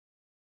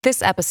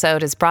This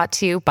episode is brought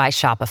to you by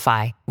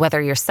Shopify.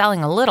 Whether you're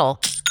selling a little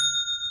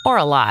or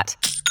a lot,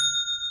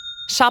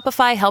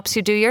 Shopify helps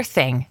you do your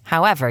thing,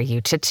 however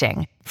you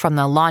cha-ching. From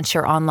the launch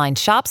your online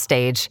shop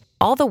stage,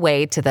 all the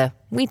way to the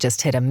we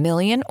just hit 1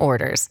 million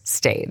orders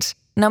stage.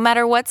 No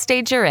matter what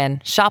stage you're in,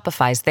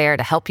 Shopify's there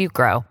to help you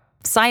grow.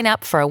 Sign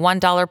up for a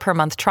 $1 per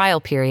month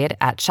trial period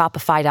at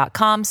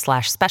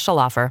shopify.com/special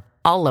offer,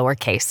 all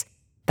lowercase.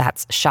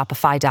 That's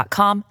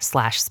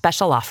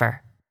shopify.com/special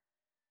offer.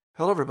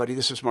 Hello, everybody.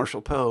 This is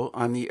Marshall Poe.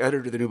 I'm the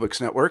editor of the New Books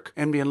Network.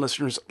 NBN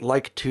listeners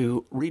like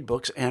to read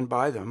books and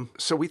buy them.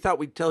 So we thought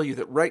we'd tell you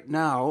that right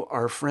now,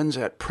 our friends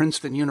at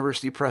Princeton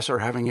University Press are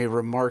having a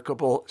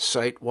remarkable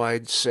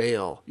site-wide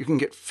sale. You can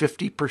get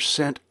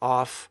 50%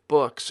 off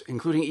books,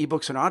 including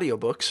ebooks and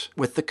audiobooks,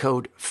 with the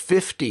code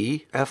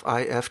 50,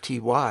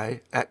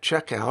 F-I-F-T-Y, at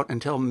checkout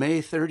until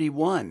May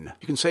 31.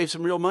 You can save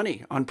some real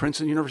money on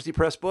Princeton University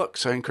Press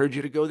books. I encourage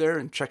you to go there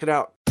and check it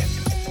out.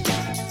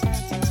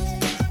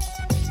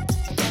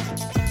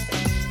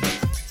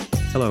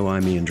 Hello,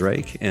 I'm Ian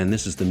Drake, and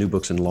this is the New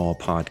Books and Law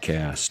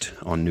podcast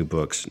on New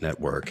Books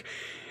Network.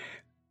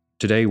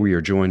 Today we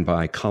are joined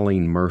by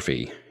Colleen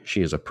Murphy.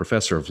 She is a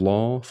professor of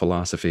law,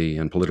 philosophy,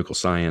 and political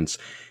science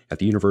at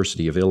the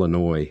University of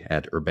Illinois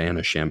at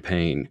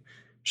Urbana-Champaign.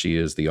 She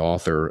is the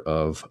author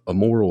of A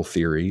Moral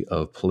Theory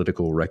of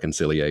Political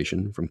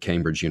Reconciliation from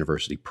Cambridge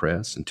University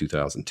Press in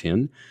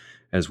 2010,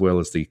 as well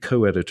as the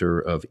co-editor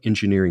of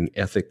Engineering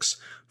Ethics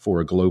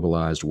for a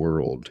Globalized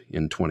World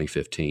in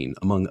 2015,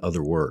 among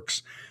other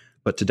works.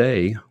 But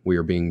today, we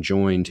are being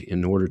joined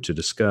in order to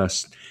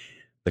discuss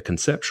the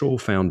conceptual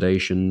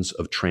foundations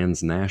of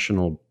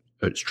transitional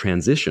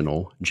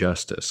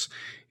justice.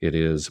 It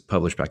is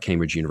published by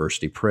Cambridge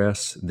University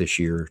Press this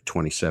year,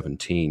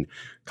 2017.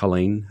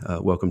 Colleen,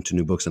 welcome to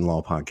New Books and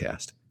Law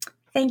podcast.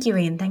 Thank you,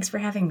 Ian. Thanks for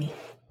having me.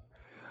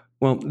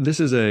 Well,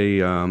 this is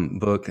a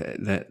book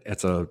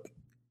that's a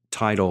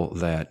title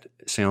that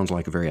sounds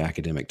like a very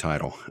academic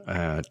title,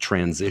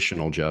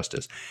 Transitional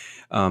Justice.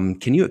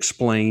 Can you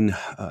explain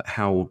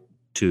how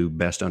to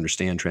best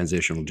understand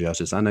transitional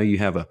justice? I know you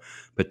have a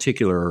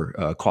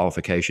particular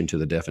qualification to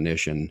the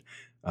definition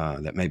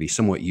that may be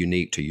somewhat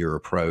unique to your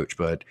approach,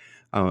 but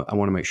I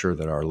want to make sure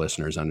that our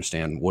listeners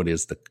understand what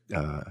is the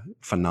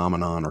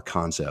phenomenon or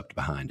concept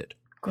behind it.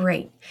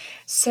 Great.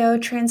 So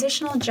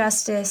transitional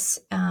justice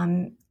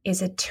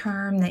is a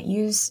term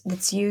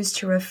that's used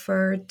to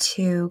refer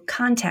to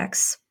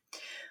contexts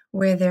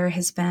where there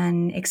has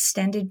been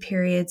extended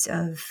periods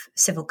of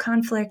civil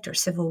conflict or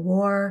civil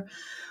war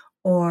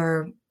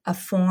or a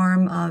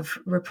form of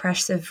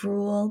repressive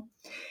rule,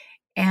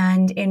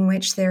 and in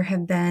which there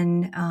have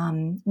been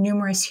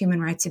numerous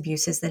human rights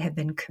abuses that have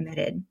been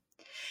committed.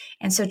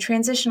 And so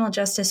transitional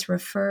justice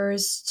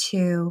refers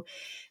to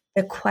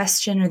the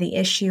question or the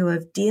issue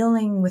of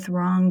dealing with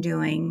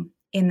wrongdoing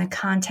in the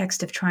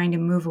context of trying to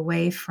move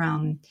away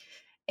from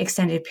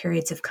extended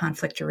periods of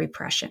conflict or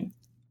repression.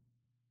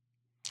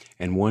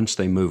 And once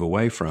they move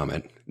away from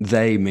it,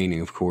 they meaning,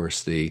 of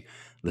course, the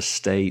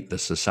state, the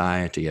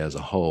society as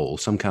a whole,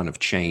 some kind of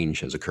change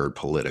has occurred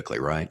politically,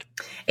 right?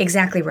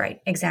 Exactly right.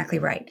 Exactly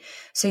right.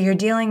 So you're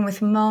dealing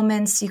with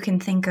moments. You can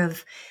think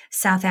of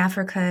South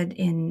Africa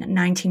in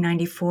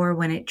 1994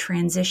 when it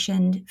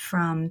transitioned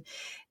from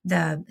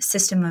the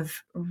system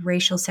of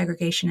racial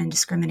segregation and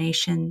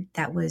discrimination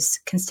that was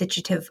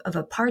constitutive of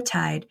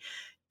apartheid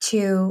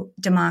to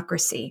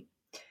democracy.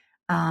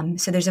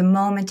 So there's a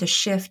moment, a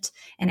shift,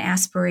 an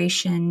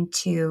aspiration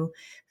to,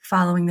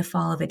 following the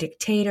fall of a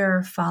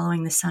dictator,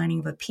 following the signing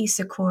of a peace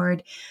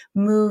accord,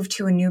 move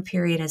to a new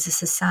period as a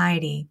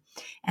society.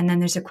 And then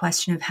there's a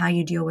question of how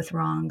you deal with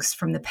wrongs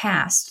from the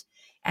past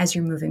as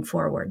you're moving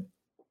forward.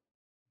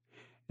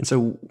 And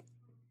so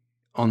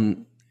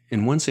in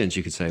one sense,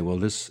 you could say, well,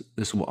 this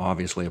will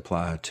obviously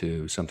apply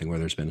to something where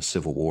there's been a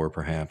civil war,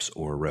 perhaps,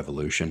 or a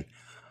revolution.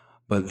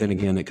 But then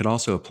again, it could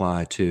also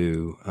apply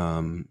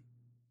to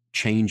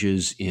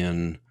changes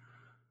in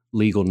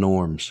legal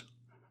norms,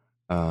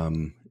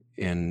 and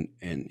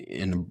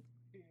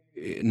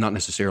not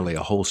necessarily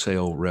a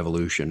wholesale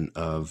revolution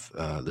of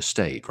the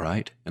state,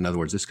 right? In other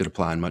words, this could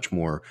apply in much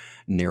more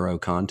narrow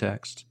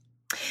contexts.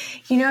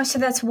 So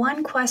that's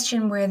one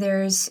question where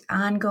there's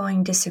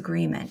ongoing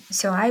disagreement.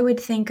 So I would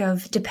think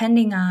of,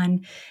 depending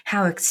on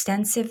how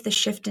extensive the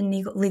shift in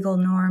legal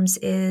norms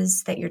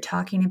is that you're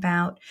talking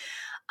about,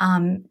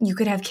 you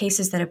could have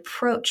cases that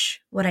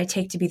approach what I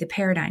take to be the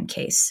paradigm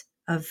case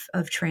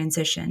of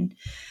transition.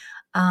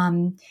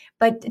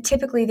 But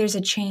typically there's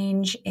a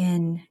change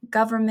in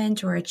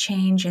government or a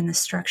change in the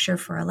structure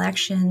for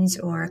elections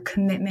or a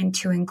commitment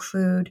to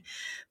include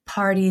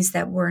parties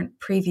that weren't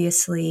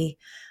previously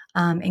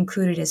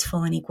included as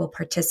full and equal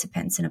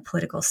participants in a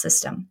political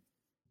system.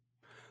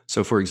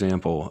 So, for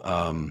example,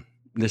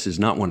 this is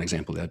not one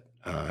example that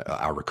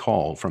I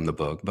recall from the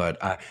book,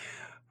 but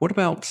what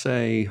about,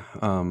 say,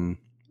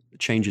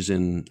 changes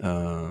in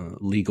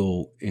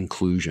legal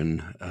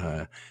inclusion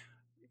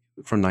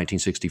from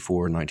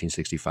 1964 and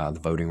 1965, the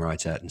Voting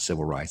Rights Act and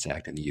Civil Rights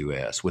Act in the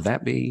U.S.? Would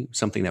that be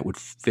something that would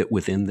fit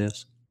within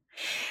this?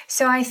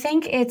 So I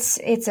think it's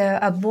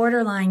a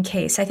borderline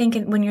case. I think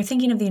when you're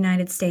thinking of the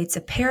United States,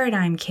 a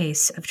paradigm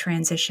case of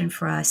transition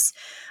for us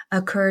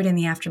occurred in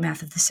the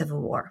aftermath of the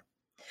Civil War.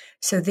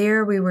 So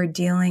there we were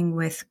dealing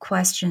with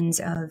questions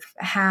of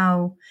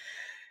how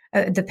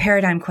the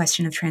paradigm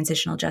question of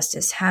transitional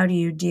justice. How do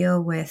you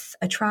deal with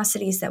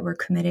atrocities that were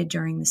committed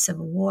during the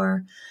Civil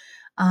War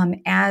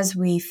as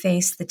we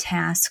face the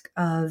task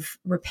of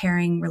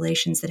repairing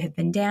relations that have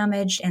been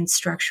damaged and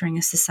structuring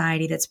a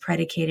society that's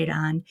predicated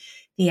on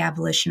the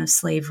abolition of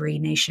slavery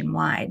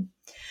nationwide?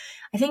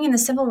 I think in the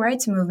civil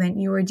rights movement,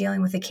 you were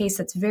dealing with a case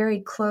that's very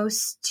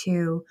close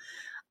to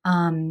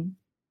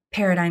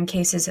paradigm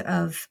cases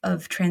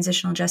of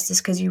transitional justice,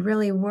 because you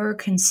really were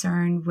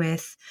concerned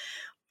with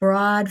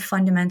broad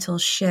fundamental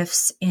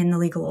shifts in the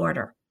legal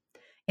order,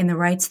 in the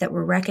rights that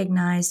were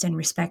recognized and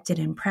respected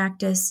in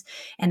practice,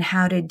 and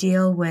how to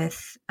deal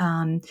with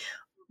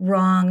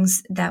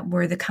wrongs that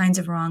were the kinds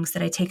of wrongs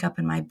that I take up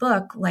in my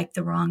book, like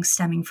the wrongs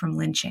stemming from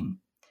lynching,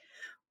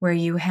 where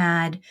you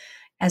had,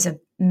 as a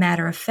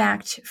matter of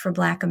fact, for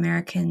Black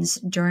Americans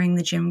during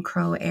the Jim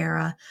Crow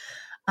era,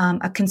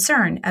 a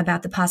concern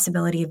about the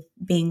possibility of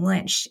being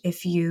lynched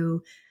if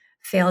you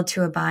failed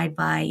to abide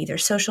by either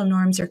social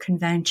norms or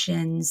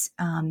conventions,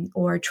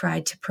 or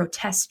tried to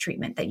protest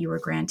treatment that you were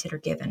granted or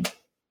given.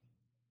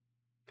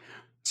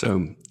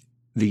 So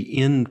the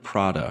end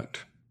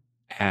product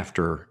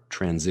after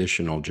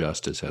transitional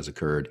justice has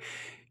occurred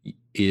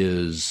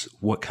is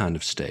what kind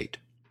of state?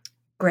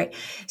 Great.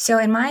 So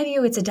in my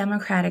view, it's a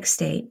democratic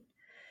state.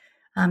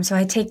 So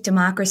I take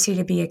democracy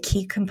to be a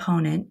key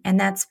component, and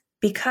that's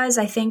because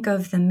I think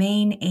of the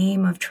main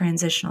aim of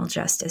transitional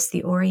justice,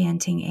 the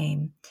orienting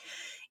aim,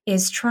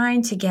 is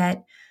trying to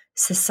get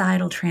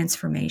societal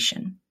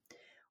transformation,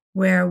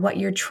 where what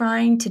you're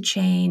trying to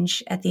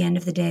change at the end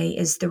of the day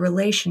is the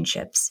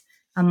relationships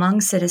among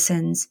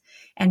citizens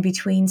and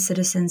between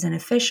citizens and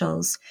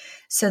officials,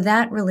 so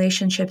that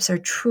relationships are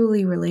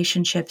truly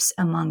relationships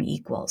among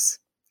equals.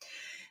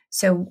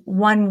 So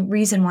one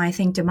reason why I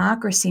think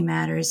democracy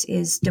matters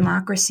is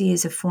democracy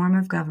is a form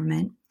of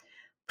government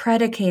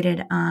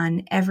predicated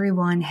on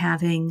everyone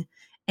having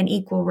an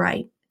equal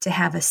right to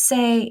have a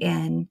say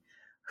in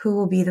who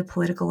will be the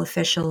political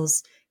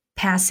officials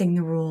passing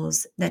the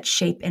rules that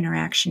shape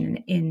interaction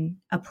in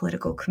a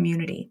political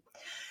community.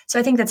 So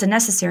I think that's a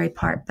necessary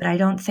part, but I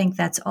don't think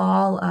that's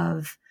all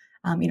of,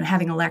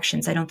 having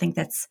elections. I don't think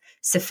that's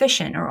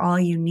sufficient or all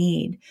you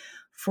need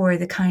for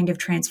the kind of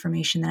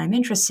transformation that I'm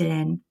interested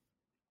in,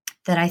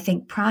 that I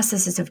think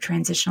processes of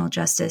transitional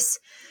justice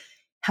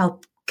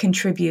help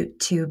contribute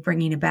to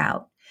bringing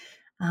about.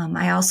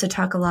 I also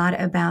talk a lot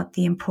about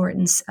the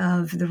importance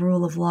of the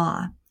rule of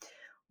law,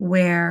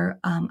 where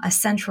a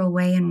central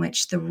way in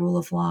which the rule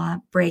of law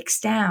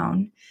breaks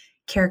down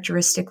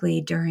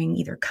characteristically during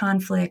either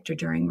conflict or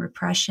during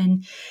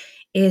repression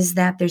is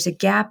that there's a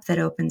gap that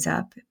opens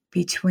up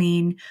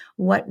between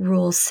what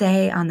rules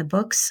say on the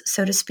books,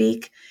 so to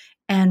speak,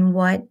 and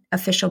what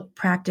official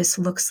practice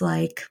looks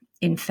like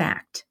in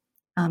fact.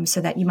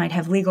 So that you might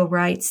have legal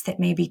rights that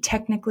may be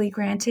technically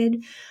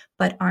granted,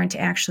 but aren't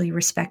actually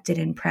respected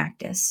in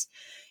practice.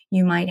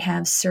 You might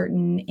have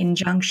certain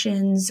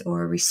injunctions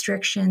or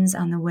restrictions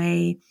on the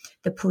way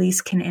the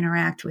police can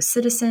interact with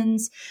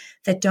citizens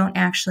that don't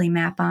actually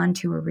map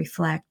onto or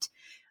reflect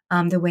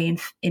the way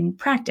in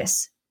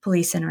practice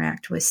police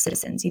interact with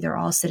citizens, either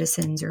all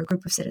citizens or a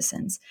group of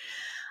citizens.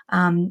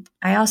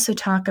 I also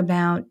talk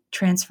about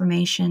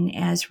transformation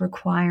as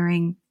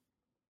requiring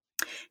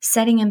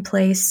setting in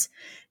place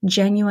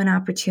genuine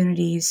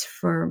opportunities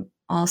for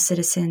all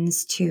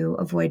citizens to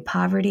avoid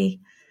poverty,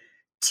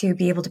 to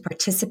be able to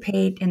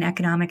participate in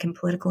economic and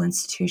political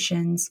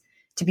institutions,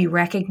 to be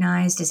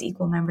recognized as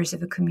equal members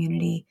of a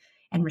community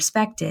and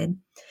respected.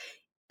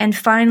 And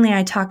finally,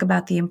 I talk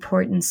about the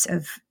importance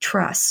of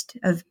trust,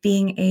 of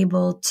being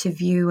able to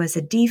view as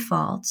a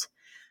default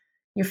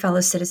your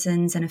fellow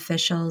citizens and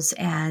officials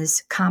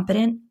as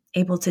competent,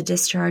 able to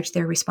discharge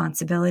their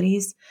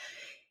responsibilities,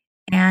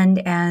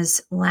 and as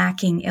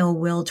lacking ill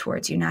will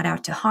towards you, not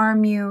out to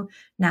harm you,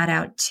 not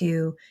out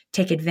to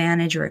take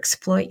advantage or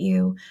exploit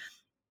you.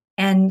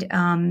 And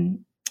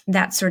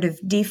that sort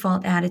of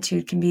default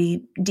attitude can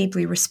be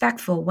deeply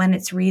respectful when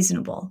it's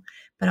reasonable,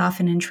 but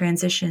often in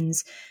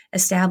transitions,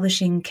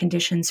 establishing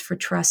conditions for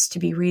trust to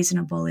be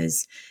reasonable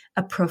is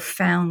a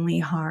profoundly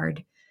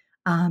hard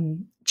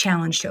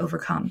challenge to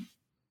overcome.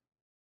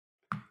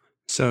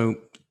 So,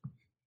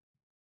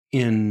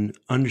 in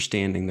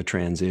understanding the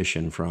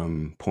transition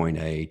from point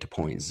A to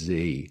point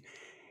Z,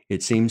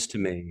 it seems to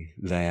me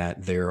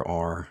that there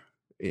are,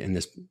 and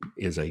this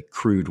is a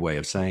crude way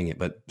of saying it,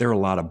 but there are a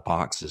lot of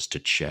boxes to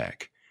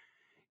check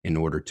in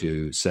order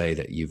to say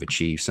that you've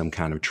achieved some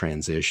kind of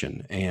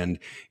transition. And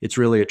it's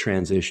really a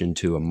transition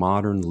to a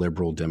modern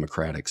liberal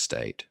democratic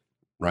state,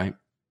 right?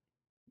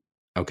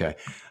 Okay.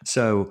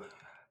 So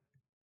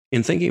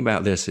in thinking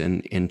about this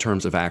in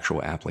terms of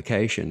actual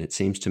application, it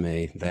seems to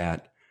me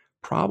that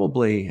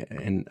probably,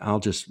 and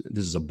this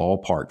is a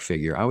ballpark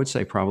figure, I would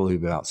say probably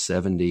about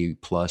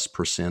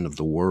 70+% of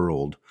the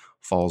world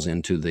falls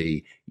into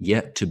the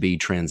yet to be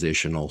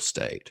transitional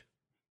state.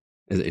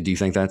 Do you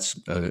think that's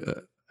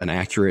an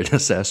accurate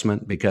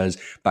assessment? Because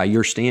by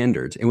your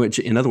standards,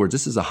 in other words,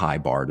 this is a high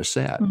bar to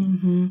set.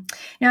 Mm-hmm.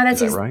 No,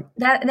 that's is that right?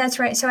 That's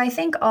right. So I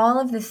think all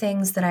of the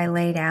things that I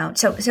laid out.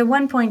 So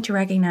one point to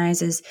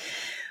recognize is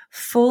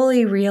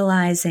fully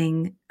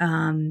realizing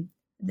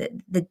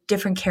the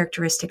different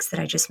characteristics that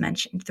I just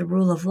mentioned: the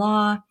rule of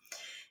law,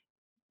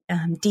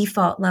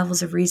 default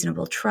levels of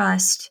reasonable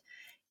trust,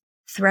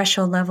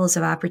 threshold levels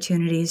of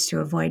opportunities to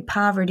avoid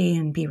poverty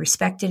and be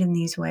respected in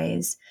these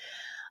ways.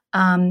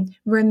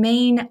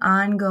 Remain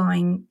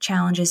ongoing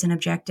challenges and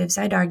objectives,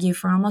 I'd argue,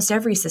 for almost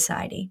every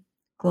society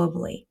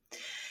globally.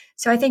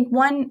 So I think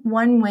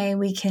one way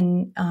we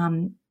can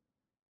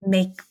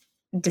make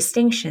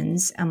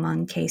distinctions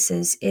among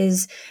cases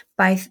is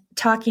by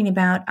talking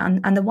about,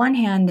 on the one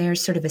hand,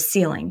 there's sort of a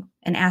ceiling,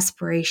 an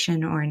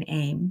aspiration or an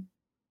aim,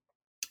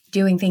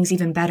 doing things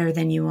even better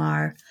than you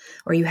are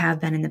or you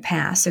have been in the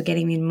past. So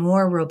getting even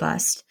more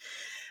robust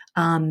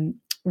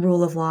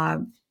rule of law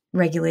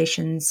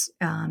regulations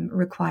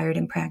required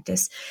in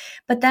practice.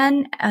 But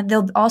then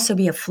there'll also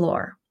be a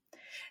floor.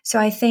 So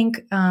I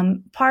think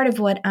part of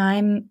what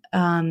I'm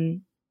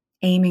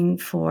aiming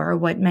for,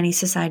 what many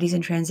societies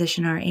in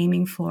transition are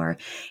aiming for,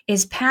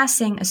 is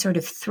passing a sort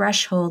of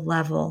threshold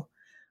level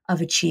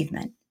of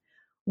achievement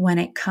when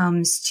it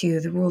comes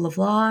to the rule of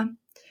law,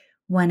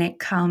 when it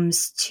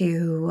comes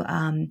to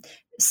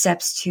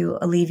steps to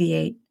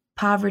alleviate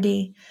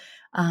poverty,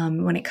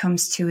 when it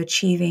comes to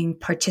achieving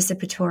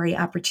participatory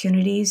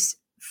opportunities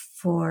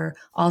for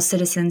all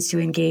citizens to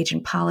engage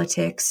in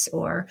politics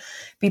or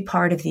be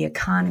part of the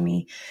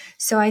economy.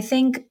 So I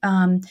think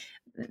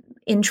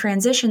in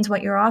transitions,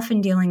 what you're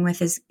often dealing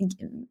with is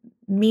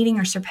meeting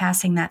or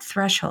surpassing that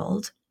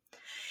threshold.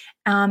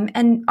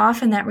 And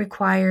often that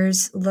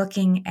requires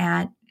looking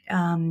at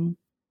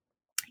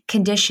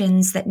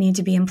conditions that need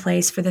to be in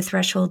place for the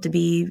threshold to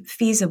be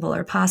feasible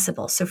or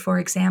possible. So, for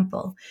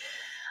example,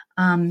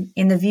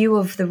 in the view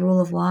of the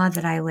rule of law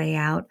that I lay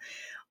out,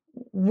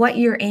 what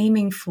you're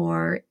aiming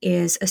for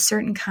is a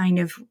certain kind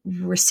of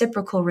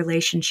reciprocal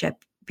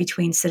relationship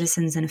between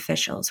citizens and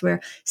officials,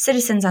 where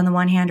citizens, on the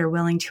one hand, are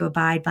willing to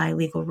abide by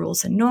legal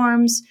rules and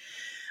norms,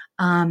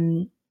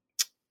 and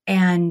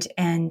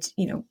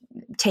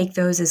take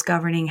those as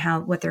governing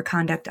what their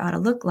conduct ought to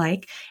look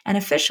like. And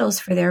officials,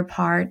 for their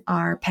part,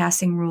 are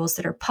passing rules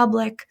that are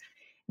public,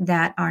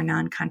 that are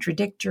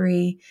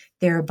non-contradictory.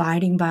 They're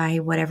abiding by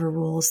whatever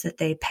rules that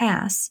they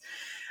pass.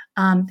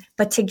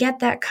 But to get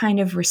that kind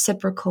of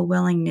reciprocal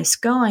willingness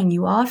going,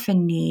 you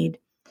often need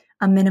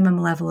a minimum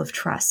level of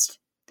trust.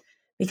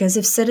 Because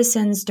if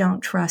citizens don't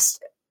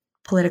trust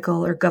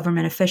political or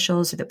government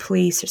officials or the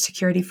police or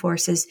security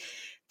forces,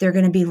 they're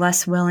going to be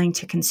less willing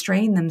to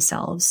constrain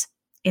themselves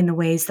in the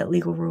ways that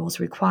legal rules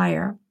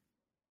require.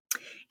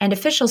 And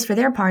officials, for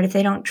their part, if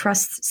they don't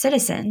trust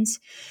citizens,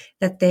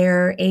 that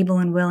they're able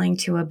and willing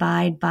to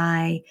abide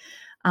by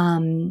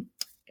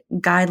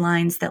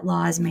guidelines that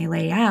laws may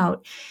lay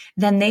out,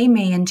 then they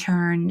may in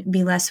turn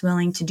be less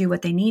willing to do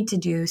what they need to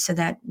do so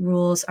that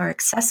rules are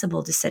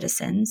accessible to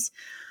citizens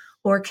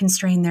or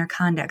constrain their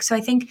conduct. So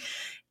I think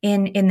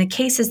in the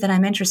cases that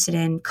I'm interested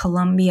in,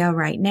 Colombia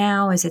right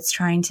now, as it's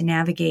trying to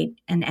navigate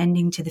an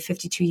ending to the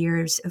 52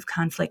 years of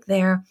conflict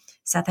there,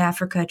 South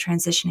Africa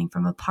transitioning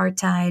from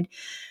apartheid.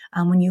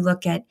 When you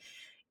look at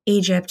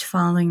Egypt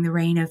following the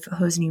reign of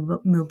Hosni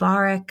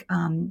Mubarak,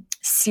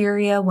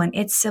 Syria, when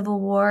its civil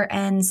war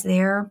ends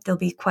there'll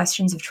be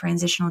questions of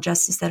transitional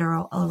justice that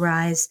will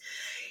arise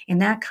in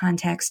that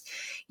context.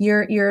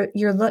 You're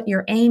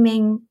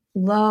aiming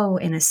low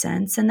in a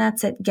sense, and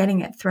that's at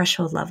getting at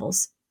threshold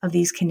levels of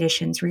these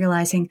conditions,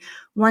 realizing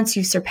once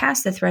you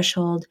surpass the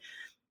threshold,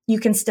 you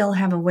can still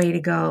have a way to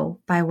go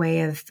by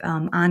way of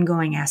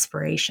ongoing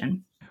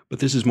aspiration. But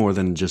this is more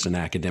than just an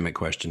academic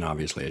question,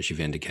 obviously, as you've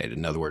indicated.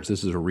 In other words,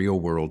 this is a real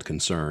world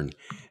concern.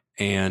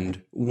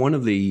 And one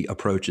of the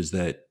approaches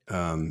that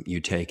you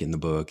take in the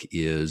book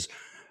is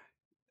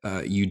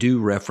you do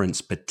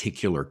reference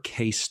particular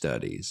case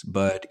studies,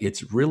 but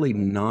it's really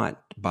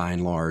not, by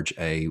and large,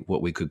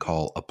 what we could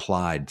call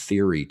applied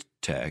theory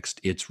text.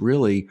 It's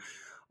really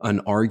an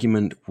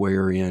argument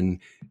wherein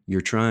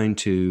you're trying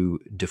to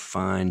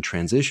define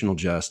transitional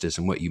justice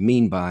and what you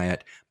mean by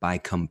it by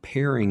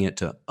comparing it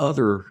to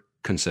other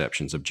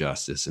conceptions of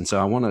justice. And so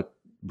I want to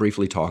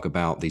briefly talk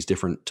about these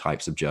different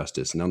types of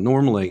justice. Now,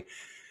 normally,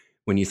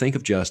 when you think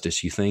of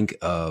justice, you think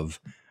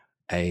of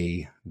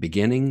a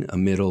beginning, a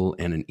middle,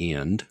 and an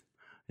end.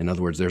 In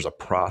other words, there's a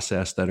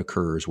process that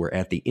occurs where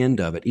at the end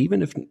of it,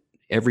 even if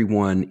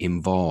everyone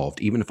involved,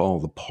 even if all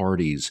the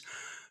parties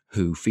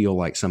who feel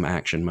like some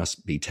action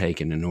must be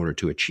taken in order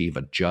to achieve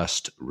a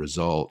just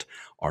result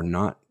are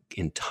not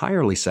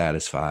entirely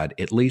satisfied,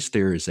 at least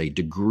there is a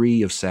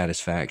degree of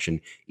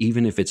satisfaction,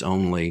 even if it's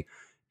only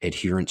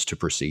adherence to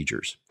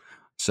procedures.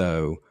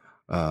 So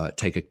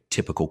take a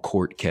typical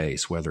court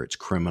case, whether it's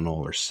criminal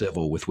or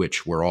civil, with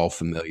which we're all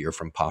familiar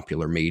from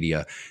popular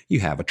media. You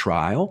have a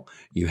trial,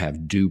 you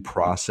have due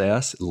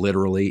process,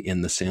 literally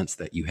in the sense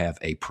that you have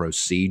a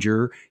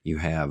procedure, you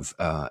have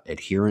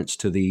adherence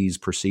to these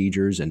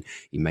procedures, and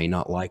you may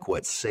not like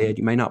what's said,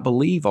 you may not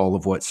believe all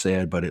of what's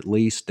said, but at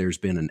least there's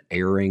been an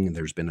airing,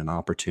 there's been an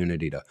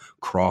opportunity to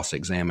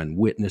cross-examine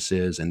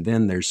witnesses, and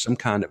then there's some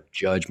kind of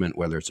judgment,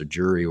 whether it's a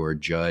jury or a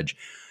judge,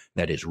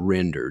 that is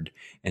rendered.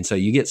 And so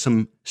you get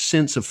some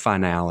sense of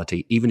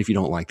finality, even if you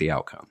don't like the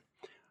outcome.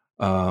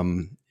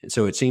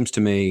 So it seems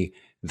to me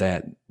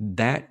that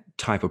that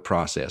type of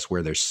process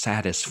where there's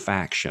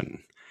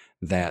satisfaction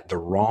that the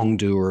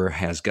wrongdoer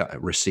has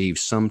received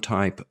some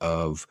type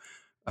of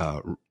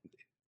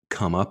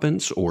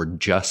comeuppance or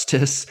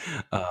justice,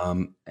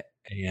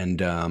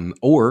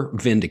 or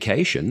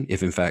vindication,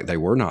 if in fact they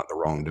were not the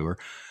wrongdoer,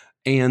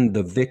 and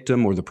the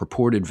victim or the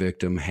purported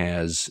victim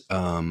has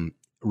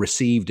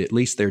received at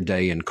least their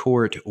day in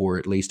court, or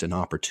at least an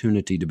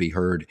opportunity to be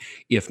heard,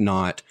 if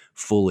not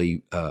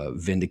fully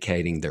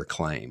vindicating their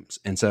claims.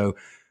 And so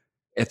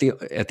at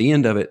the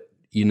end of it,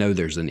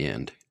 there's an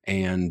end,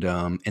 and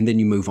then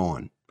you move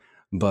on.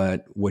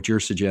 But what you're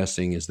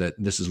suggesting is that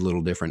this is a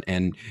little different.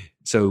 And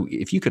so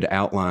if you could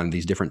outline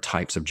these different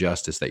types of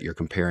justice that you're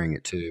comparing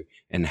it to,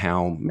 and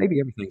how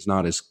maybe everything's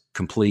not as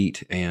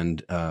complete,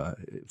 and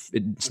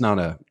it's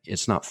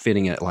not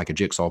fitting it like a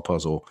jigsaw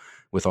puzzle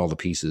with all the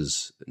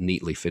pieces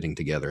neatly fitting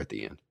together at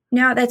the end.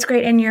 No, that's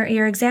great. And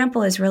your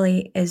example is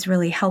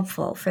really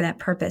helpful for that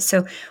purpose.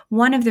 So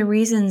one of the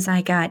reasons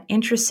I got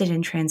interested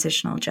in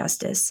transitional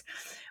justice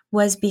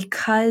was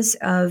because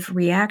of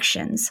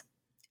reactions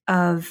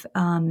of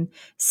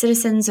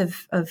citizens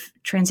of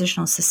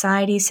transitional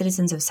society,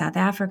 citizens of South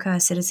Africa,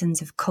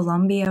 citizens of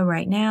Colombia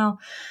right now,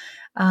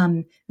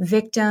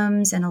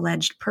 victims and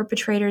alleged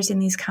perpetrators in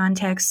these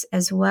contexts,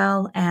 as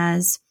well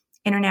as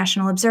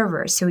international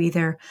observers. So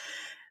either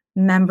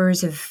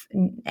members of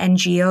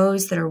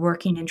NGOs that are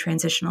working in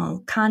transitional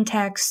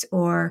contexts,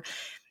 or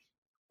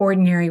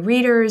ordinary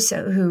readers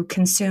who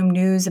consume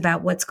news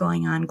about what's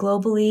going on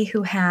globally,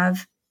 who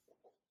have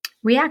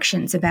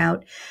reactions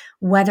about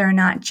whether or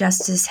not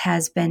justice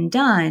has been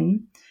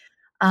done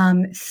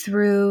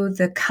through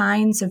the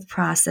kinds of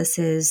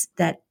processes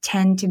that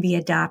tend to be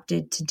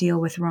adopted to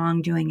deal with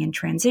wrongdoing in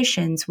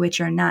transitions,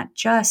 which are not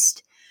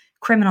just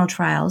criminal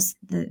trials,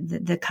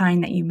 the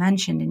kind that you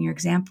mentioned in your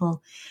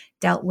example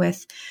dealt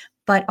with,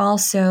 but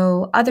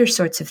also other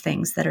sorts of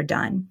things that are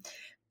done.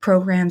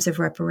 Programs of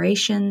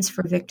reparations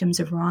for victims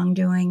of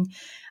wrongdoing,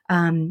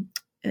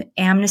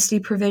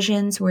 amnesty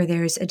provisions where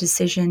there's a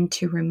decision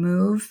to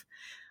remove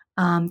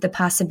the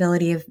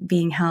possibility of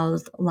being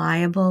held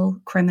liable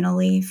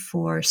criminally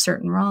for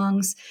certain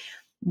wrongs.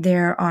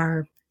 There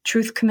are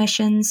truth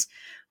commissions,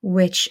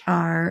 which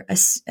are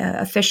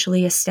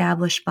officially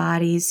established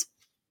bodies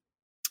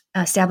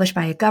established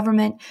by a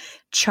government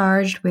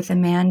charged with a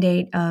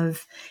mandate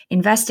of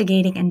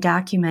investigating and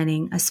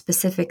documenting a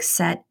specific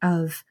set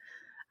of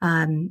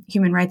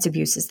human rights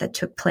abuses that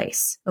took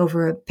place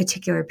over a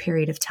particular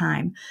period of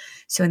time.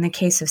 So in the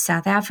case of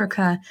South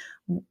Africa,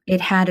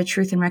 it had a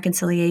Truth and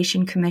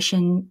Reconciliation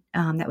Commission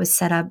that was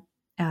set up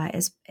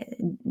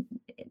in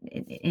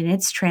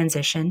its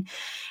transition.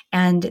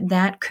 And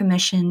that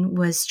commission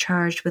was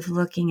charged with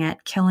looking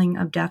at killing,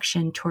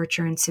 abduction,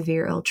 torture, and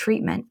severe ill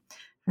treatment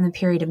from the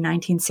period of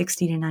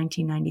 1960 to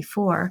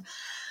 1994.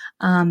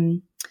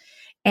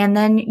 And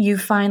then you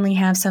finally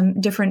have some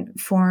different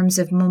forms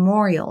of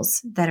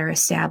memorials that are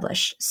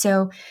established.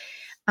 So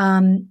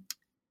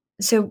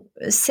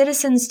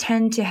citizens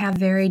tend to have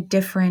very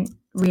different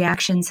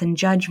reactions and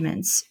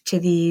judgments to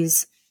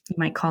these, you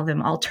might call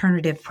them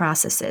alternative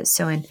processes.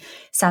 So in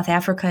South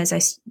Africa, as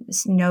I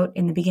note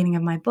in the beginning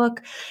of my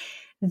book,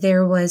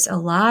 there was a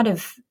lot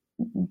of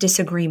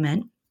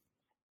disagreement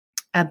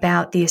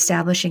about the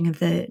establishing of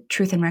the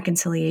Truth and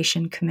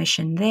Reconciliation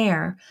Commission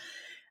there,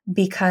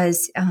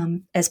 because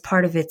as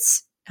part of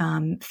its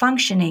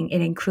functioning,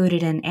 it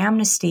included an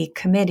amnesty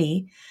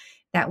committee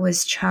that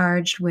was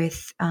charged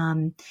with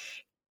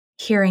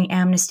hearing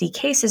amnesty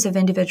cases of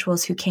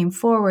individuals who came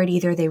forward.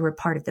 Either they were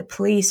part of the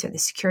police or the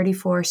security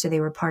force, or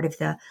they were part of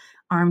the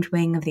armed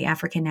wing of the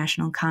African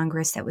National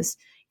Congress that was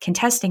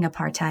contesting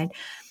apartheid.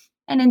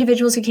 And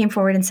individuals who came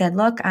forward and said,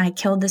 look, I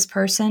killed this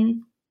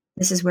person,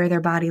 this is where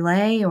their body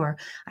lay, or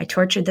I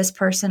tortured this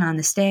person on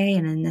this day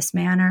and in this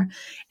manner,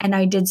 and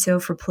I did so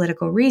for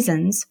political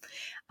reasons,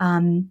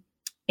 in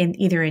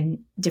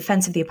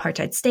defense of the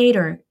apartheid state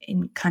or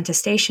in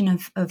contestation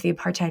of the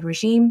apartheid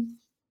regime.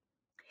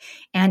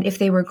 And if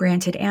they were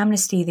granted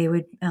amnesty, they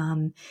would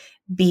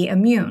be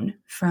immune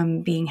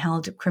from being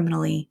held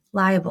criminally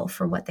liable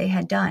for what they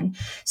had done.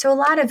 So a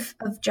lot of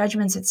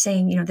judgments at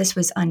saying, this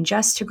was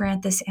unjust to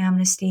grant this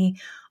amnesty,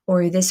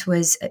 or this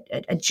was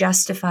a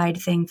justified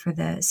thing for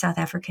the South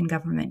African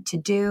government to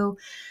do.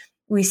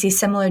 We see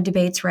similar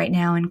debates right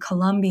now in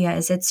Colombia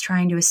as it's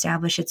trying to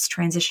establish its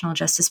transitional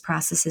justice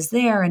processes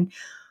there. And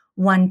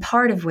one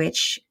part of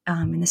which,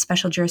 in the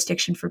Special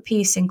Jurisdiction for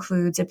Peace,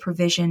 includes a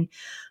provision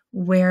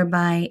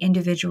whereby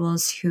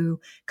individuals who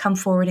come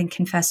forward and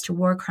confess to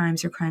war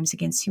crimes or crimes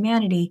against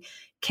humanity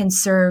can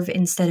serve,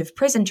 instead of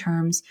prison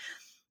terms,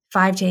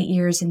 5 to 8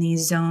 years in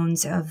these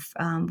zones of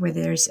where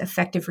there's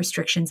effective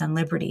restrictions on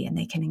liberty, and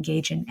they can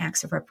engage in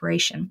acts of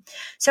reparation.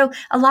 So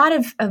a lot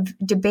of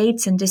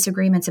debates and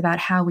disagreements about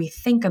how we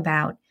think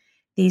about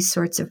these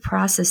sorts of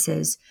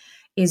processes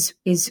is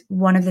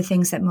one of the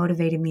things that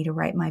motivated me to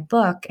write my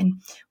book.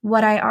 And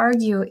what I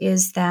argue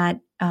is that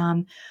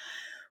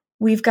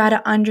we've got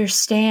to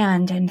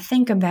understand and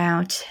think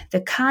about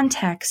the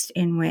context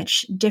in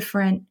which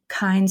different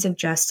kinds of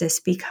justice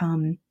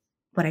become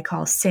what I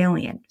call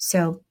salient.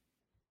 So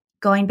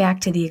going back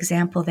to the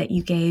example that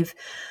you gave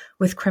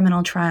with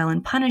criminal trial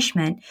and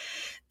punishment,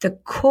 the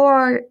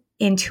core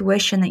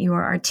intuition that you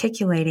are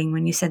articulating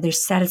when you said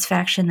there's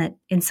satisfaction that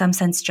in some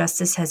sense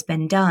justice has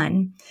been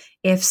done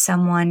if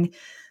someone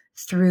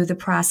through the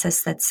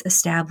process that's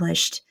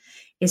established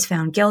is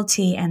found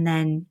guilty and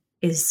then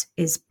is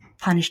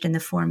punished in the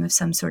form of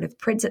some sort of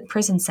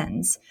prison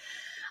sentence.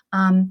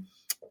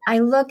 I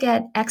look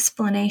at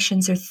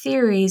explanations or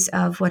theories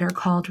of what are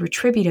called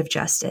retributive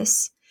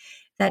justice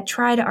that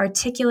try to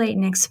articulate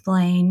and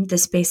explain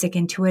this basic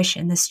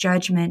intuition, this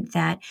judgment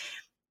that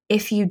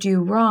if you do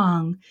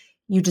wrong,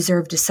 you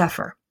deserve to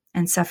suffer,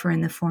 and suffer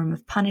in the form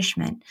of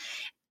punishment.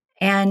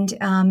 And,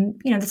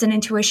 there's an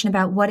intuition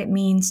about what it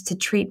means to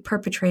treat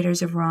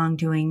perpetrators of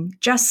wrongdoing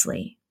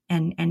justly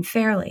and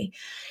fairly.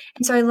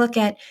 And so I look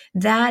at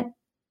that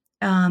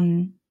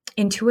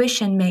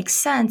intuition makes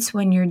sense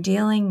when you're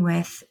dealing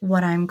with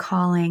what I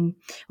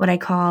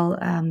call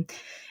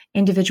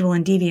individual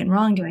and deviant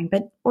wrongdoing,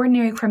 but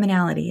ordinary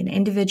criminality. An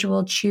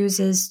individual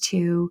chooses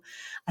to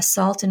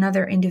assault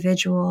another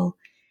individual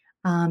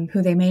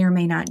who they may or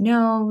may not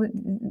know.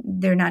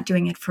 They're not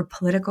doing it for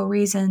political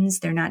reasons.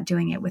 They're not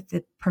doing it with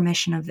the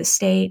permission of the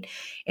state.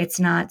 It's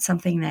not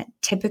something that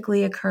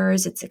typically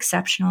occurs. It's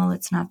exceptional.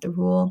 It's not the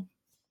rule.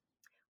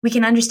 We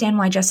can understand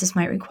why justice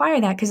might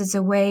require that because it's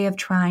a way of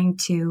trying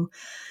to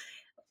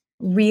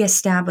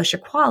reestablish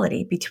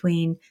equality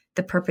between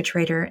the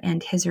perpetrator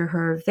and his or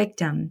her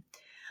victim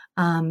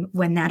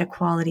when that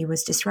equality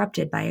was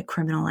disrupted by a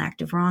criminal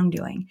act of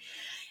wrongdoing.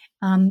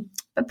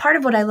 But part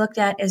of what I looked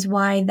at is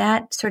why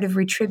that sort of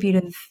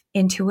retributive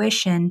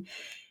intuition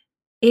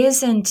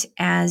isn't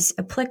as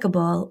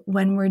applicable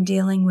when we're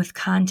dealing with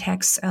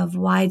contexts of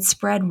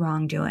widespread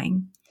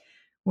wrongdoing,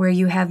 where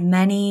you have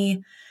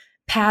many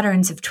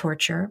patterns of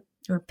torture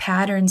or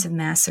patterns of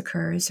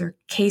massacres or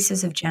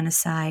cases of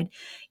genocide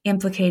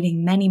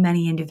implicating many,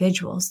 many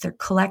individuals. They're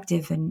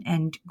collective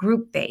and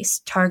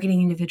group-based,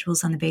 targeting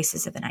individuals on the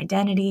basis of an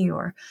identity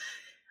or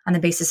on the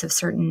basis of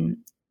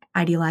certain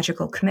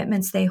ideological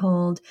commitments they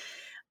hold,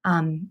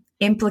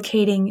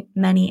 implicating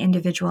many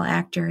individual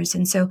actors.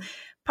 And so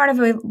part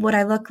of what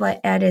I look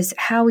at is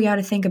how we ought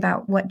to think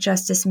about what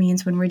justice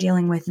means when we're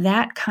dealing with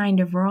that kind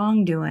of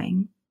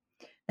wrongdoing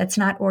that's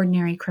not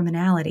ordinary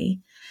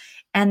criminality.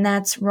 And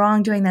that's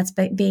wrongdoing that's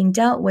being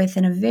dealt with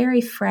in a very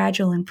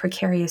fragile and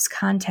precarious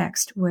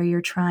context where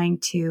you're trying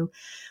to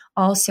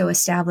also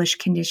establish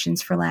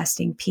conditions for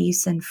lasting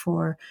peace and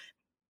for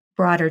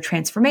broader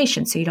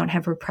transformation, so you don't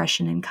have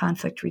repression and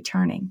conflict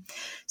returning.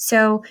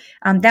 So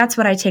that's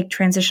what I take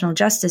transitional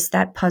justice,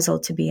 that puzzle,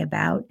 to be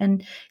about.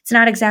 And it's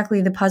not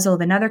exactly the puzzle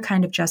of another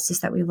kind of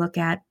justice that we look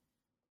at,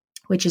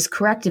 which is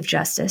corrective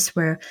justice,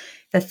 where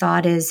the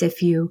thought is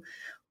if you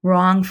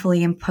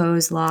wrongfully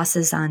impose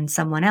losses on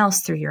someone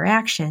else through your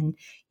action,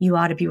 you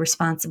ought to be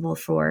responsible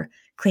for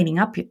cleaning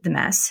up the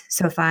mess.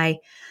 So if I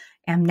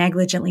am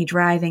negligently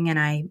driving and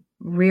I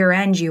rear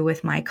end you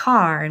with my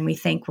car, and we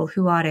think, well,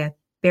 who ought to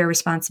bear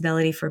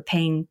responsibility for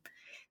paying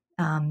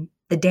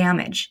the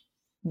damage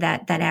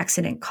that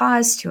accident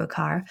caused to a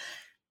car,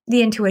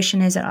 the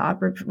intuition is it ought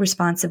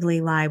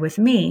responsibly lie with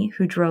me,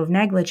 who drove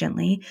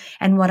negligently,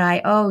 and what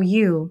I owe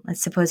you,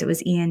 let's suppose it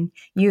was Ian,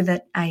 you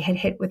that I had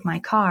hit with my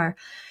car,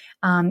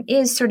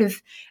 is sort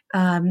of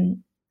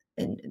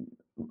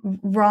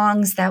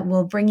wrongs that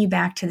will bring you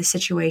back to the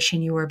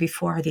situation you were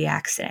before the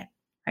accident,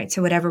 right?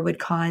 So whatever would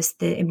cause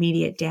the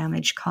immediate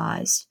damage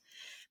caused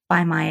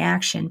by my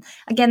action.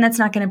 Again, that's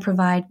not going to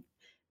provide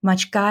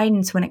much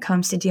guidance when it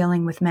comes to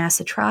dealing with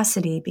mass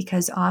atrocity,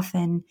 because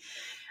often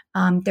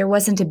there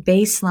wasn't a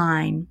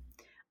baseline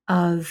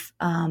of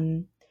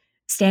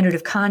standard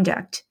of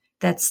conduct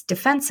that's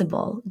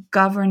defensible,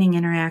 governing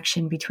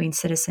interaction between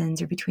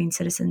citizens or between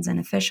citizens and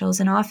officials.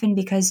 And often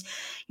because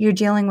you're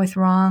dealing with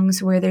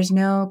wrongs where there's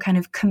no kind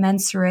of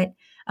commensurate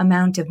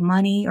amount of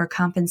money or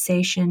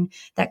compensation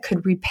that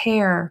could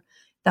repair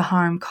the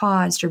harm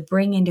caused or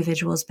bring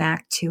individuals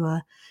back to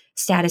a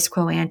status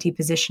quo ante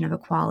position of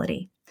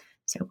equality.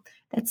 So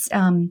that's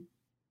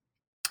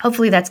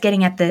hopefully that's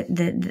getting at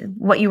the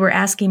what you were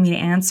asking me to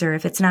answer.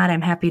 If it's not,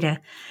 I'm happy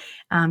to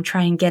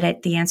try and get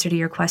at the answer to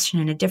your question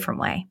in a different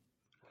way.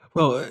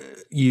 Well,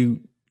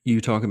 you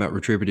talk about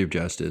retributive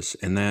justice,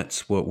 and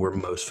that's what we're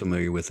most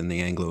familiar with in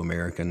the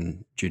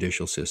Anglo-American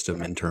judicial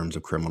system in terms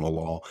of criminal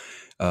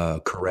law.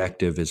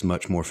 Corrective is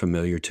much more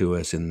familiar to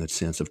us in the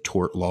sense of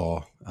tort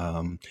law.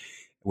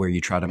 where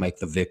you try to make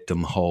the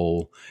victim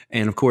whole.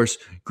 And of course,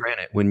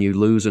 granted, when you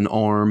lose an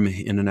arm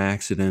in an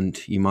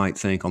accident, you might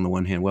think on the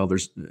one hand, well,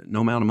 there's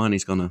no amount of money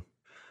is going to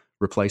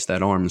replace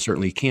that arm, and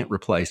certainly you can't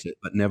replace it.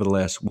 But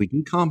nevertheless, we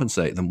do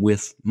compensate them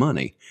with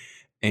money.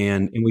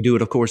 And we do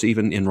it, of course,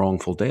 even in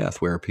wrongful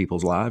death, where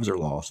people's lives are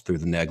lost through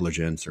the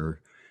negligence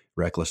or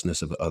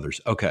recklessness of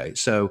others. Okay,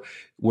 so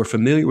we're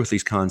familiar with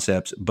these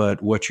concepts,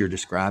 but what you're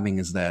describing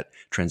is that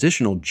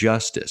transitional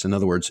justice, in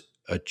other words,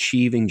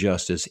 achieving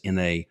justice in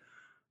a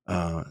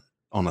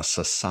on a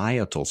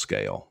societal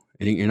scale.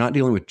 And you're not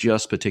dealing with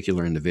just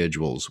particular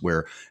individuals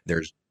where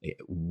there's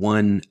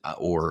one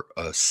or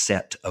a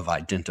set of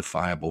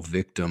identifiable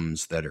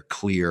victims that are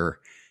clear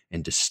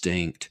and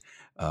distinct,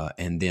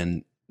 and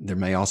then there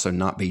may also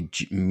not be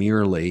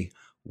merely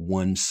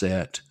one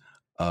set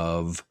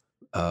of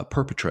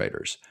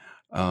perpetrators,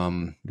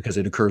 because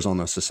it occurs on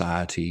a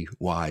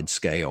society-wide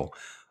scale.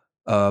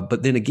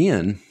 But then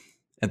again,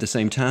 at the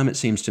same time, it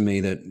seems to me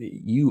that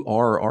you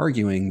are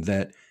arguing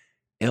that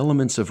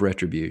elements of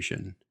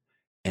retribution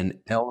and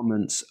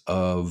elements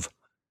of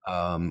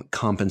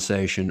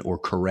compensation or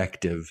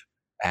corrective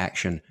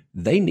action,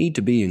 they need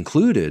to be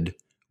included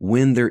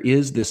when there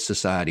is this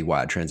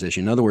society-wide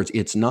transition. In other words,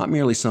 it's not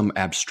merely some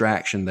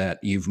abstraction that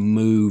you've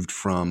moved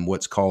from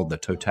what's called the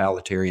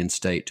totalitarian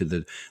state to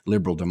the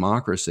liberal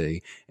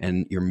democracy,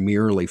 and you're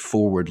merely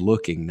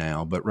forward-looking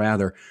now, but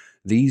rather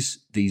these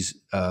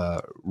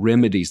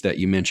remedies that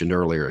you mentioned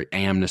earlier,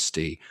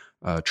 amnesty,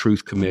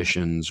 truth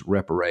commissions,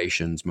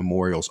 reparations,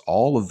 memorials,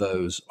 all of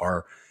those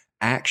are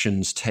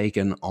actions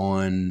taken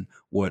on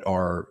what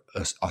are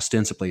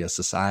ostensibly a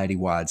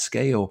society-wide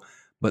scale,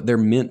 but they're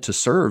meant to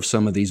serve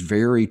some of these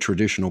very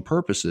traditional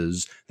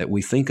purposes that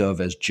we think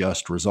of as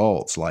just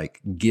results, like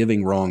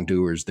giving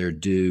wrongdoers their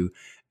due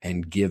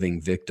and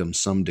giving victims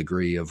some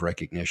degree of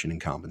recognition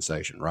and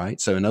compensation, right?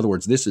 So in other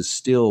words, this is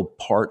still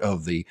part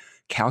of the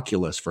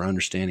calculus for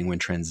understanding when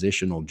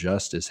transitional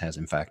justice has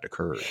in fact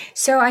occurred.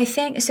 So I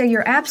think, so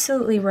you're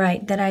absolutely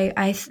right that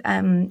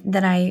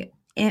I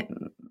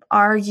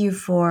argue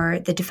for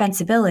the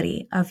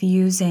defensibility of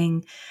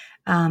using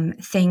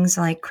things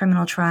like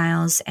criminal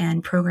trials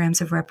and programs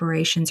of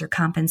reparations or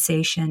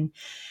compensation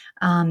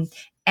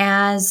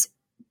as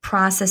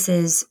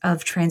processes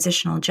of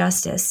transitional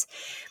justice.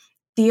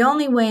 The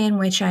only way in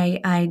which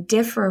I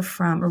differ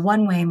from, or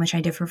one way in which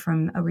I differ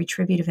from a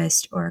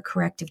retributivist or a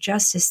corrective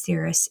justice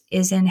theorist,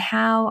 is in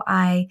how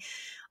I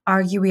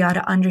argue we ought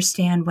to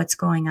understand what's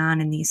going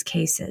on in these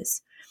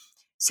cases.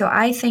 So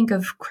I think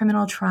of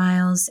criminal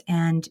trials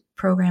and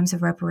programs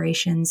of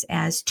reparations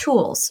as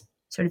tools.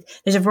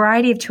 There's a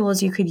variety of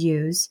tools you could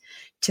use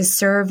to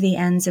serve the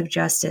ends of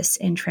justice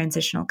in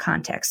transitional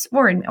contexts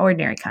or in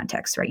ordinary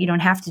contexts, right? You don't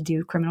have to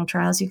do criminal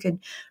trials. You could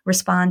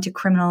respond to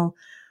criminal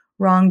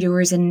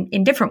wrongdoers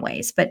in different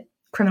ways, but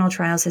criminal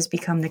trials has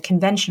become the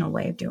conventional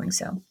way of doing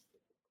so.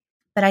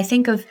 But I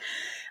think of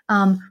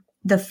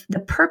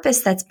the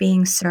purpose that's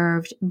being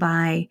served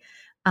by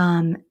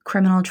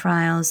criminal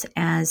trials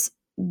as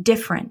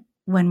different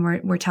when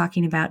we're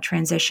talking about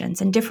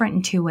transitions, and different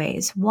in two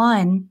ways.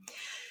 One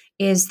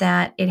is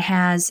that it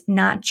has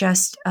not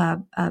just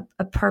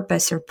a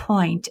purpose or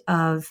point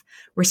of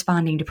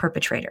responding to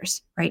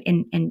perpetrators, right?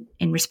 In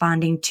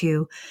responding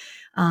to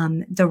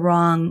the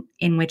wrong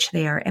in which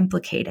they are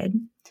implicated.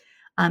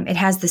 It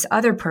has this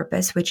other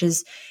purpose, which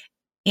is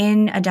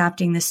in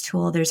adopting this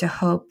tool, there's a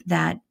hope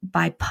that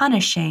by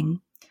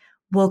punishing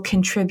will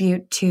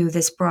contribute to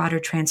this broader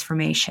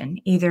transformation,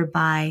 either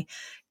by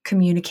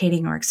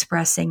communicating or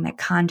expressing that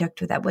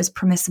conduct that was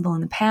permissible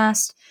in the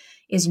past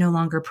is no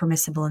longer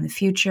permissible in the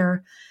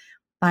future,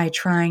 by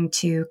trying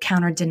to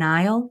counter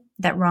denial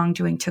that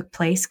wrongdoing took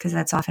place, because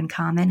that's often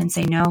common, and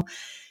say, no,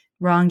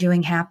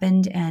 wrongdoing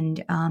happened,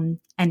 and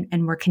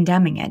we're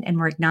condemning it, and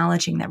we're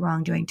acknowledging that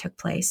wrongdoing took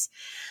place.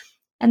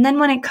 And then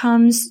when it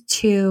comes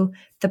to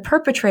the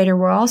perpetrator,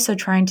 we're also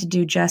trying to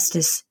do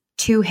justice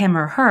to him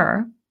or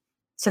her.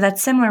 So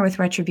that's similar with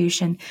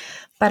retribution,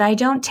 but I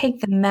don't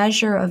take the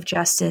measure of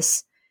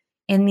justice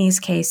in these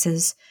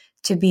cases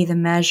to be the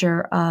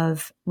measure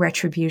of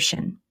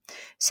retribution,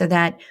 so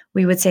that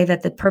we would say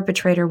that the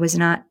perpetrator was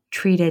not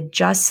treated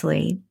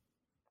justly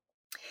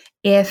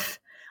if,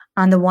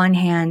 on the one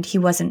hand, he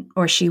wasn't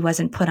or she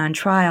wasn't put on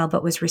trial,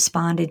 but was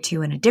responded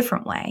to in a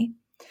different way,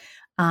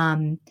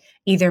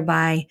 either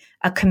by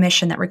a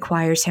commission that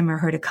requires him or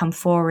her to come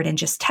forward and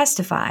just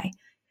testify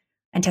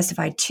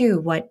to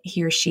what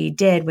he or she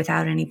did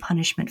without any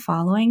punishment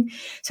following.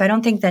 So I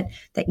don't think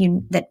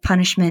that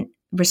punishment,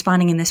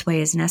 responding in this way,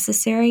 is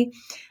necessary.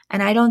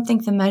 And I don't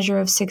think the measure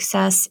of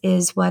success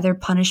is whether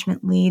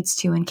punishment leads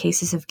to, in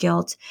cases of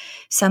guilt,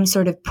 some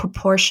sort of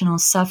proportional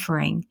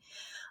suffering,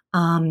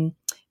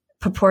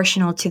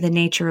 proportional to the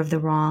nature of the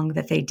wrong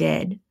that they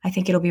did. I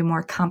think it'll be a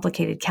more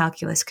complicated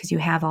calculus because you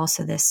have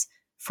also this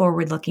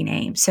forward-looking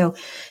aim. So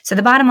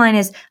the bottom line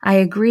is, I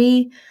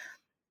agree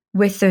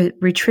with the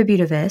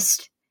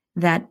retributivist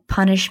that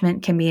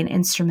punishment can be an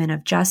instrument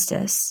of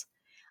justice.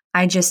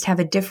 I just have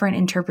a different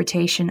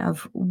interpretation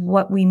of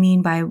what we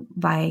mean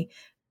by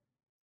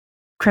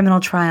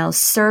criminal trials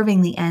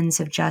serving the ends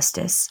of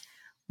justice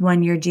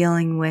when you're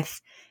dealing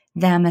with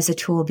them as a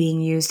tool being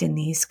used in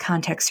these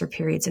contexts or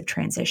periods of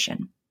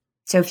transition.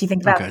 So if you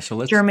think about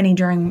Germany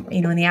during,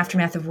 in the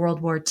aftermath of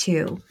World War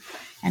II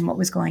and what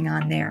was going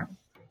on there.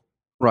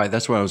 Right.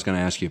 That's what I was going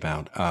to ask you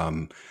about.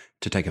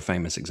 To take a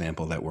famous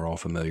example that we're all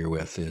familiar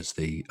with is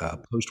the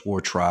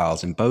post-war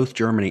trials in both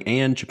Germany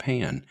and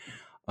Japan.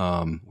 We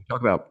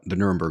talk about the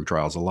Nuremberg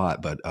trials a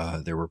lot, but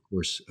there were, of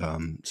course,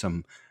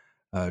 some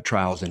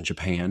trials in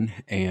Japan,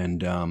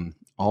 and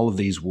all of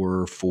these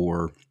were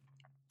for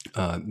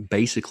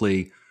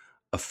basically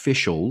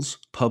officials,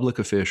 public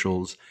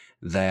officials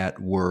that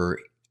were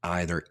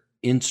either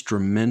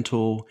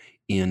instrumental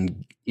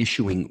in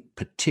issuing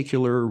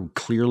particular,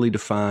 clearly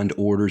defined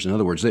orders. In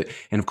other words, and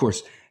of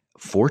course,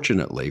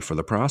 fortunately for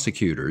the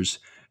prosecutors,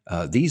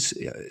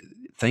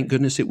 thank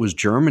goodness it was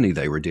Germany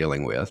they were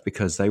dealing with,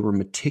 because they were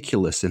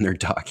meticulous in their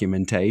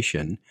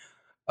documentation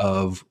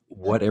of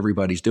what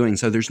everybody's doing.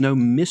 So there's no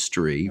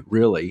mystery,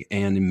 really,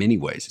 and in many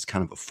ways, it's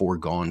kind of a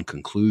foregone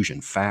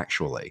conclusion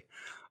factually.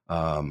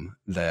 And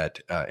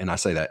I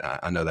say that,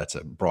 I know that's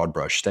a broad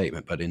brush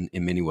statement, but in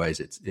many ways,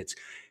 it's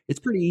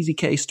pretty easy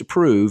case to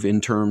prove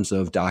in terms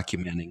of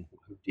documenting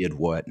who did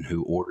what and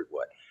who ordered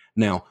what.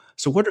 Now,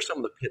 so what are some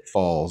of the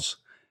pitfalls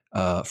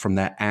from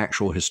that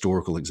actual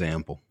historical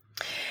example?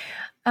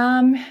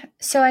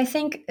 So I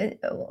think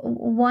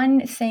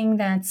one thing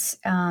that's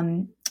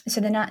so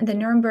the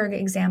Nuremberg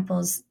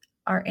examples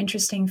are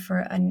interesting for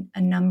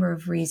a number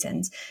of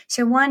reasons.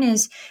 So one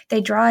is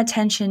they draw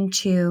attention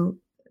to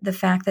the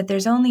fact that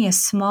there's only a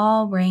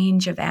small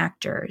range of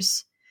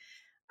actors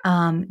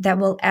that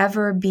will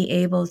ever be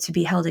able to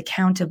be held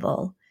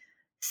accountable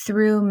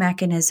through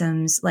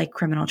mechanisms like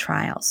criminal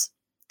trials.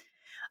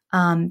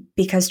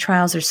 Because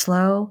trials are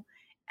slow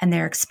and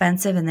they're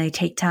expensive and they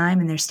take time,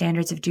 and there's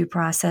standards of due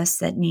process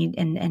that need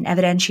and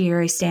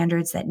evidentiary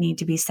standards that need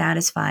to be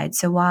satisfied.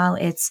 So while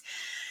it's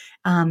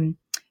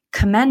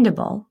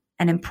commendable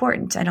and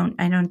important, I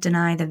don't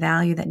deny the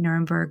value that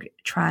Nuremberg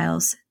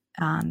trials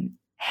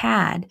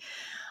had.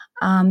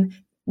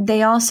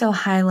 They also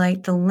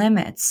highlight the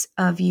limits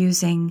of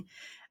using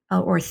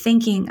or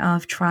thinking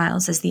of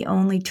trials as the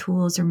only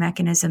tools or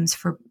mechanisms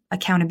for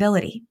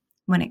accountability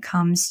when it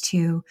comes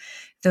to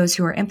those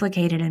who are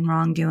implicated in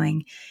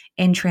wrongdoing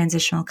in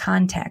transitional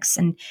contexts.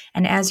 And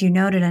as you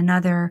noted,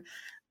 another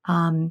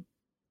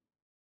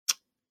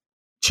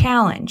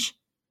challenge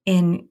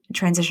in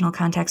transitional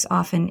contexts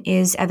often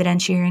is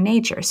evidentiary in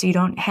nature. So you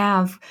don't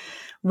have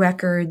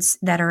records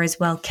that are as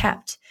well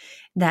kept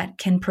that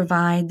can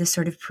provide the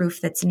sort of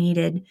proof that's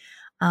needed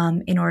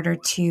in order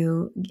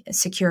to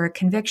secure a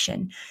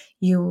conviction.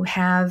 You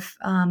have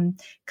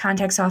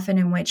contexts often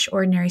in which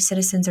ordinary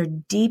citizens are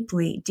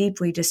deeply,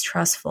 deeply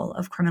distrustful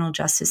of criminal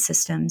justice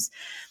systems,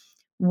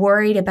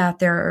 worried about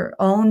their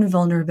own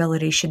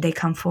vulnerability should they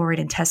come forward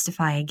and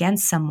testify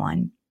against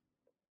someone.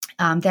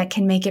 That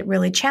can make it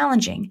really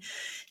challenging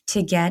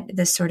to get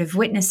the sort of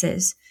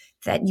witnesses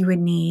that you would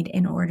need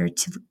in order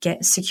to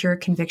get secure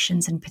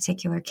convictions in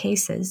particular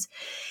cases.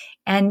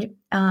 And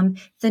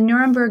the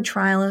Nuremberg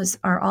trials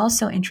are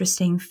also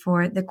interesting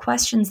for the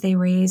questions they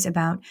raise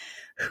about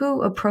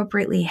who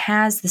appropriately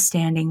has the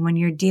standing when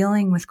you're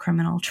dealing with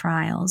criminal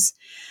trials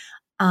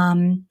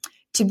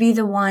to be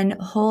the one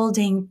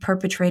holding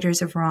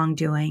perpetrators of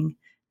wrongdoing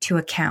to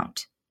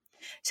account.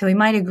 So we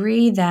might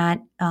agree that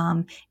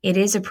it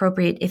is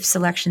appropriate, if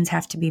selections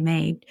have to be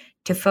made,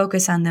 to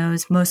focus on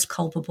those most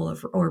culpable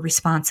or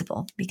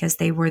responsible, because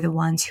they were the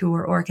ones who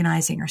were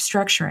organizing or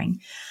structuring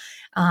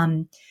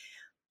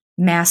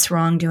mass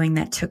wrongdoing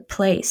that took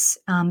place.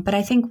 But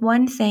I think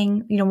one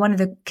thing, one of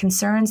the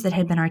concerns that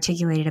had been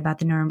articulated about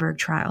the Nuremberg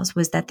trials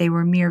was that they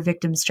were mere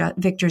victor's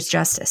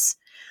justice,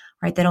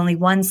 right? That only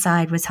one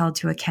side was held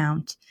to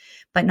account,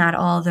 but not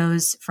all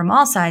those from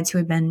all sides who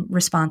had been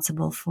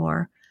responsible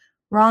for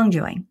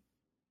wrongdoing.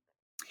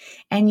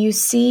 And you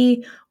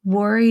see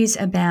worries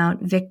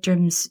about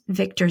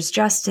victor's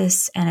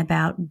justice and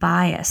about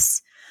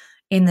bias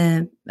in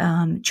the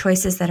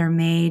choices that are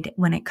made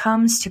when it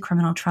comes to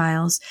criminal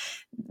trials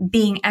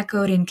being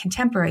echoed in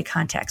contemporary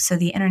contexts. So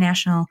the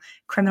International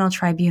Criminal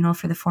Tribunal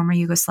for the former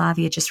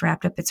Yugoslavia just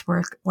wrapped up its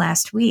work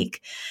last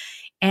week,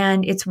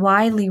 and it's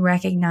widely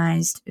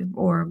recognized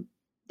or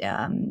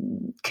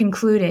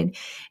concluded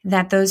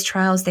that those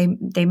trials,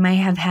 they may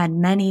have had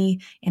many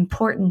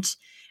important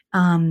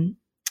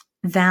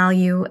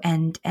value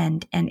and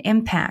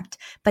impact,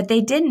 but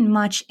they didn't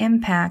much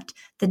impact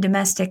the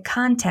domestic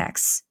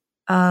context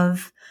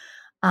of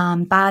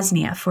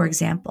Bosnia, for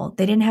example.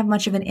 They didn't have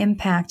much of an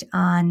impact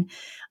on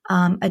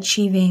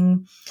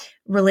achieving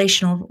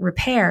relational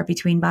repair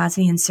between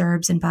Bosnian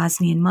Serbs and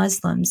Bosnian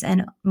Muslims,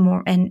 and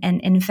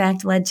in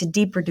fact led to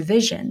deeper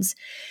divisions,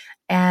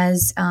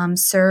 as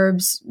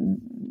Serbs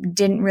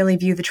didn't really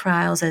view the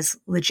trials as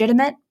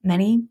legitimate,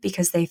 many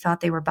because they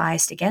thought they were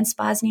biased against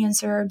Bosnian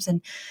Serbs,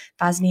 and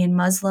Bosnian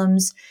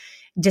Muslims,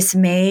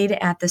 dismayed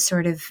at the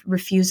sort of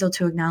refusal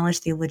to acknowledge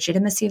the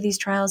legitimacy of these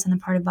trials on the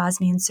part of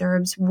Bosnian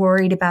Serbs,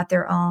 worried about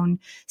their own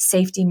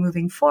safety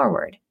moving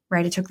forward.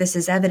 right? It took this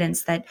as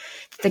evidence that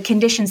the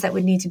conditions that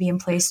would need to be in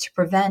place to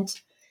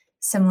prevent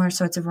similar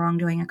sorts of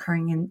wrongdoing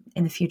occurring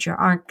in the future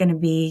aren't going to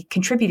be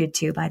contributed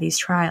to by these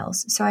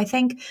trials. So I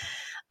think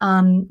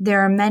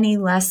there are many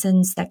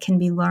lessons that can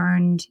be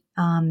learned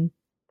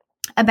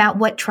about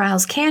what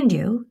trials can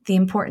do, the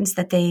importance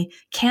that they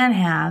can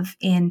have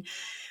in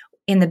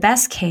the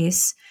best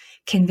case,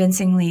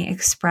 convincingly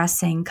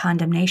expressing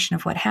condemnation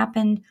of what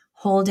happened,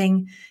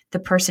 holding the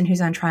person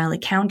who's on trial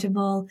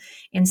accountable,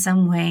 in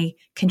some way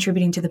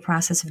contributing to the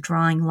process of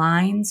drawing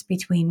lines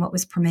between what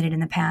was permitted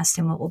in the past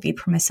and what will be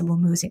permissible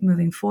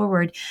moving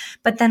forward,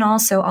 but then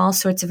also all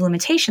sorts of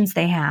limitations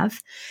they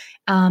have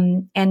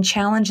and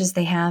challenges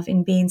they have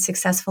in being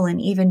successful in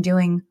even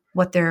doing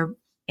what they're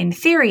in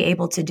theory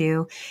able to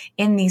do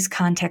in these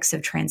contexts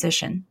of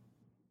transition.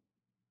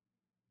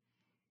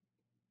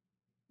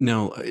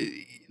 Now,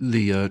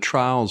 the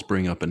trials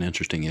bring up an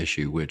interesting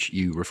issue, which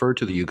you refer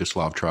to the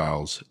Yugoslav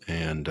trials,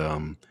 and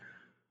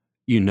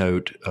you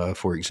note,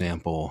 for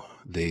example,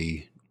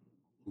 the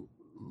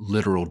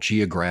literal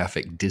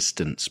geographic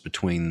distance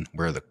between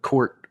where the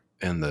court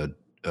and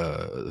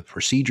the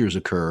procedures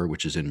occur,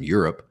 which is in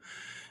Europe,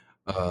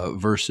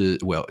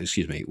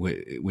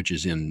 which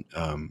is in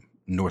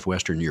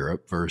Northwestern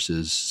Europe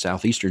versus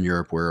Southeastern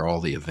Europe, where all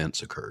the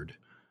events occurred.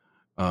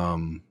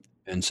 And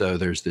so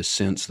there's this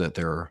sense that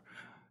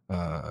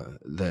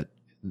that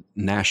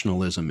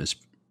nationalism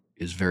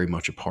is very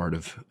much a part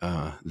of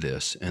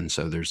this, and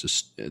so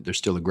there's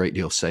still a great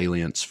deal of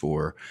salience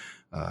for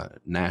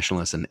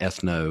nationalist and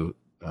ethno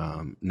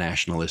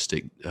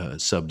nationalistic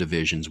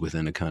subdivisions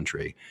within a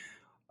country,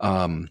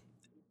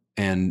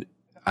 and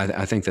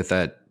I think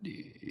that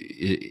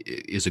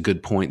is a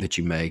good point that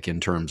you make in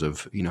terms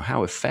of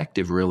how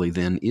effective really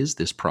then is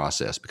this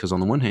process, because on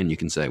the one hand you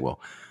can say,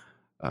 well,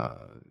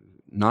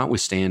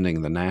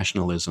 notwithstanding the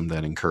nationalism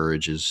that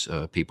encourages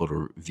people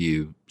to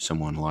view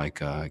someone like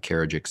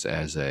Karadzic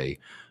as a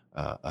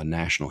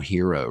national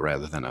hero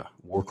rather than a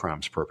war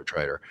crimes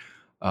perpetrator,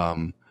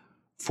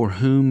 for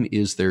whom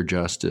is there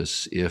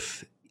justice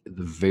if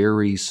the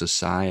very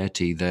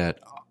society that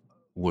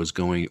was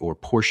going, or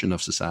portion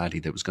of society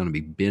that was going to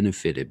be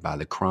benefited by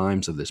the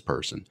crimes of this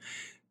person,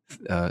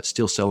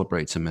 still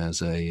celebrates him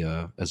as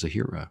a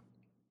hero?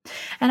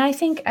 And I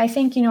think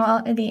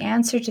the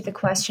answer to the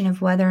question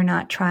of whether or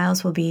not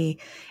trials will be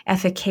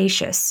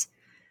efficacious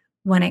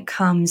when it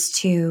comes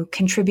to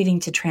contributing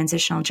to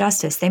transitional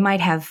justice, they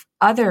might have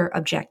other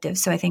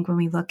objectives. So I think when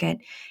we look at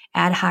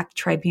ad hoc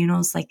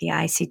tribunals like the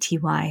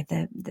ICTY,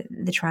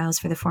 the trials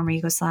for the former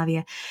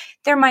Yugoslavia,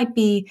 there might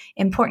be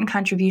important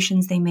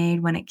contributions they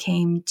made when it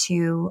came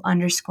to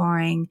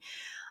underscoring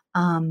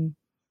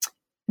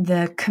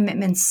the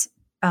commitments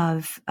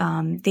of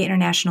the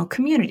international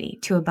community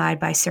to abide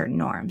by certain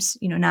norms,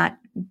 not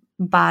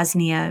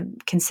Bosnia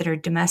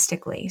considered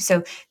domestically.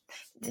 So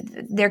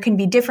there can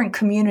be different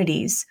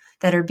communities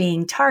that are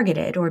being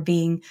targeted or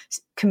being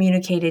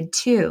communicated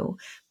to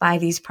by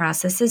these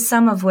processes,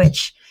 some of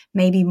which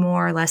may be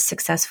more or less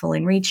successful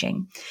in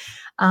reaching.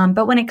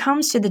 But when it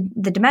comes to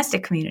the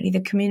domestic community, the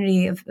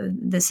community of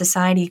the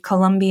society,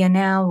 Colombia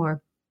now,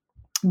 or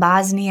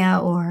Bosnia,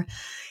 or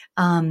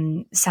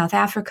South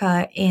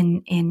Africa,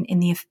 in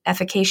the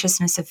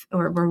efficaciousness of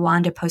or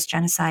Rwanda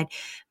post-genocide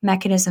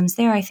mechanisms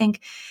there, I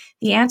think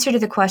the answer to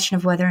the question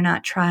of whether or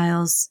not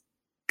trials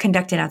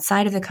conducted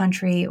outside of the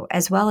country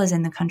as well as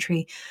in the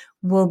country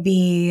will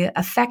be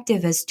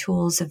effective as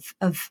tools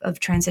of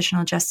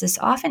transitional justice,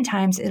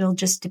 oftentimes it'll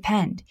just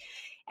depend.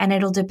 And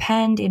it'll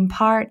depend in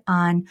part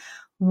on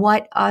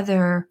what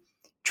other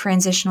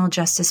transitional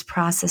justice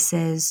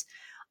processes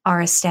are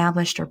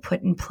established or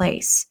put in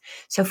place.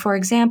 So, for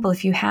example,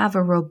 if you have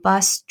a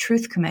robust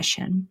truth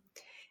commission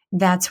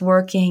that's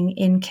working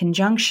in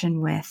conjunction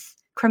with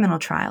criminal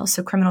trials,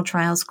 so criminal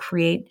trials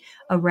create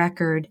a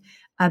record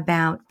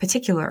about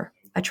particular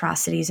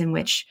atrocities in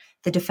which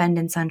the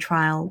defendants on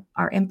trial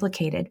are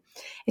implicated.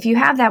 If you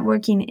have that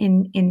working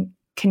in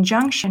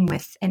conjunction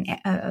with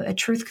a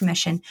truth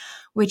commission,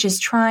 which is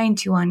trying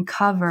to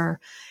uncover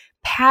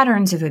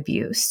patterns of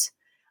abuse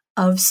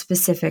of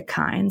specific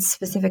kinds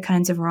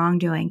of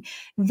wrongdoing,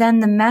 then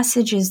the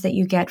messages that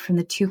you get from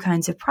the two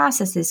kinds of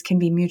processes can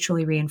be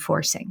mutually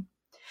reinforcing.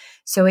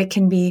 So it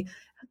can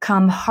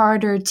become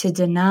harder to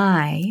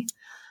deny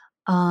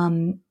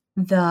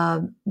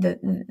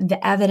the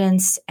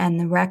evidence and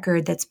the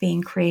record that's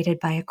being created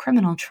by a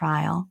criminal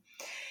trial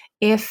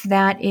if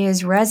that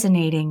is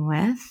resonating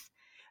with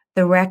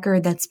the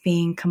record that's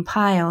being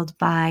compiled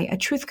by a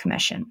truth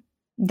commission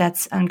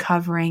that's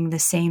uncovering the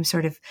same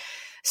sort of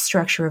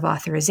structure of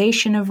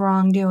authorization of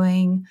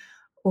wrongdoing,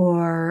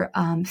 or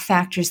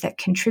factors that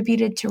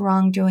contributed to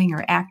wrongdoing,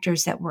 or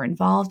actors that were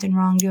involved in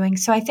wrongdoing.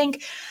 So I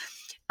think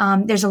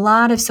there's a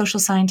lot of social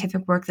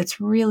scientific work that's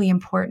really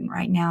important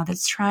right now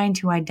that's trying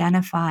to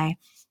identify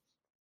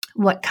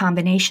what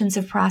combinations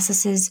of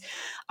processes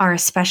are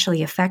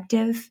especially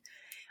effective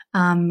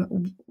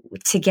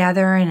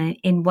together and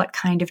in what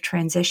kind of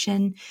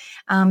transition.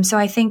 So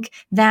I think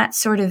that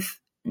sort of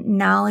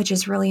knowledge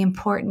is really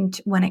important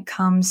when it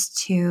comes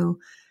to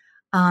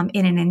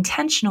in an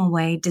intentional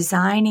way,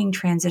 designing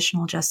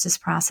transitional justice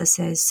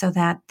processes so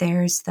that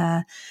there's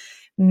the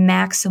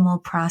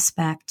maximal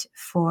prospect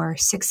for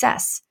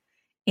success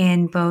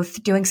in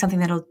both doing something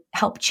that'll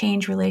help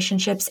change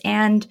relationships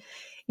and,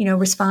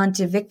 respond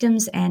to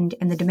victims and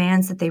the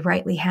demands that they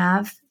rightly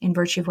have in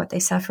virtue of what they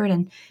suffered,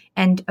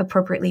 and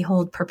appropriately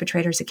hold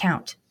perpetrators to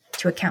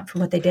account for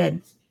what they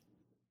did.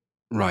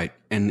 Right.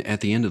 And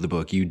at the end of the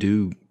book, you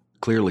do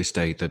clearly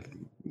state that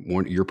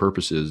your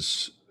purpose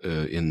is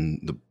in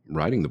the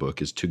writing the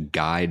book is to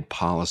guide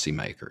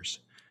policymakers.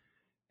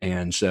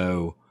 And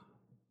so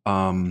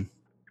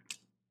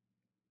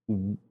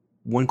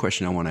one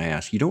question I want to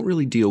ask, you don't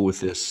really deal with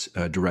this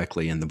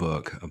directly in the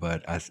book,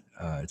 but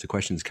it's a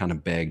question that's kind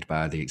of begged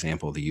by the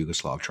example of the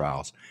Yugoslav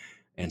trials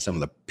and some of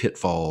the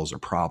pitfalls or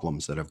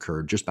problems that have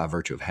occurred just by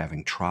virtue of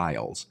having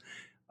trials.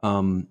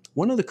 One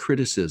of the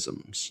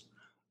criticisms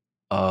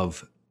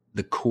of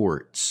the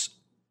courts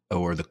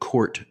or the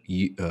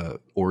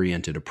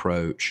court-oriented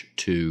approach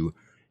to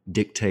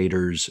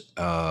dictators,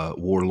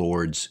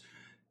 warlords,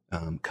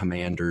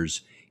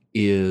 commanders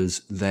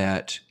is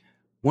that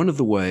one of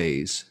the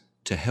ways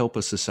to help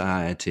a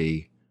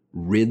society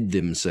rid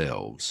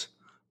themselves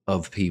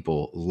of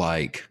people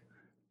like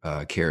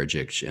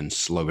Karadzic and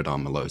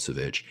Slobodan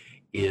Milosevic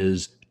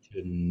is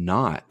to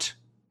not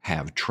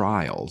have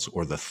trials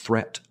or the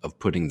threat of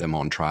putting them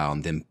on trial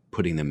and then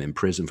putting them in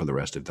prison for the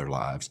rest of their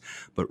lives,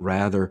 but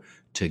rather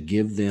to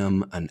give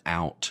them an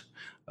out,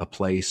 a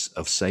place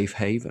of safe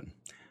haven,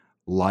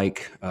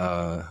 like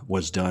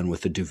was done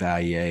with the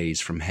Duvaliers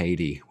from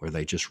Haiti, where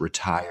they just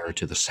retire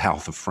to the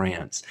south of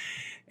France.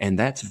 And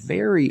that's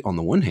very, on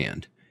the one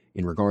hand,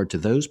 in regard to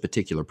those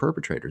particular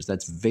perpetrators,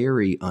 that's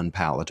very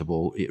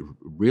unpalatable,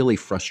 really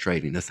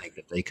frustrating to think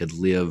that they could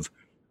live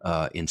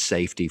in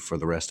safety for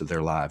the rest of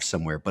their lives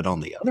somewhere. But on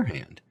the other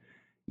hand,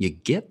 you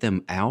get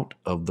them out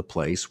of the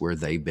place where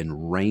they've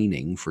been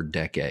reigning for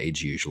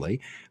decades, usually,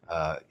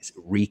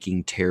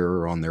 wreaking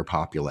terror on their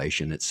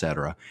population, et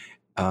cetera.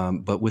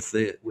 But with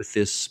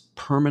this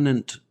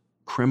permanent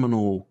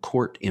criminal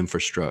court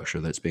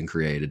infrastructure that's been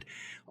created,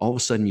 all of a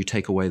sudden you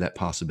take away that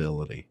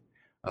possibility.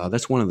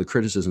 That's one of the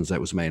criticisms that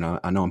was made.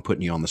 I know I'm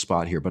putting you on the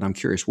spot here, but I'm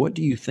curious, what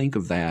do you think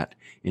of that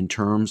in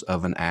terms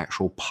of an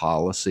actual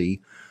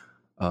policy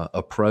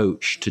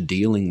approach to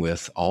dealing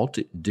with all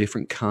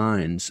different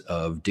kinds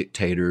of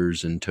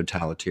dictators and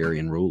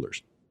totalitarian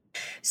rulers?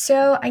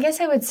 So I guess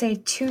I would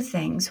say two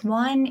things.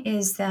 One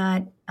is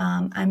that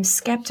I'm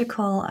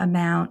skeptical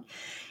about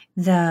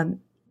the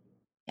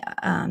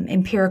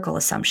empirical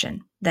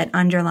assumption that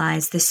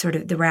underlies this sort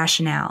of the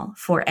rationale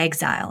for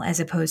exile as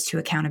opposed to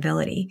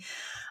accountability,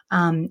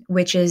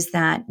 which is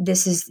that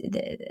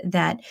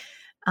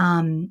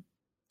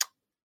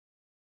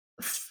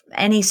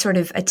any sort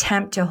of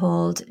attempt to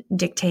hold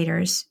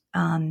dictators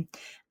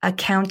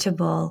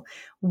accountable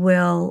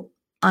will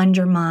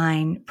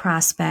undermine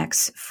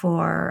prospects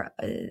for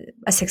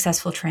a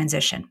successful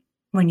transition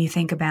when you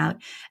think about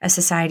a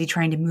society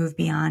trying to move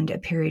beyond a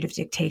period of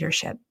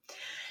dictatorship.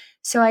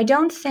 So I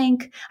don't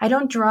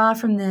draw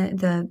from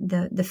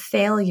the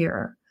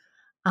failure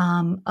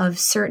of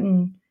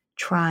certain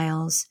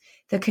trials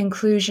the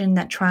conclusion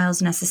that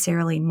trials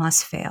necessarily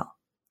must fail.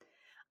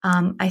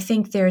 I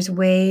think there's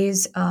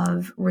ways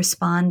of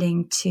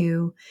responding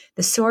to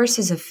the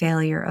sources of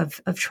failure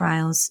of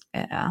trials,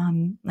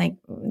 like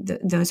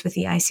those with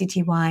the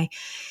ICTY,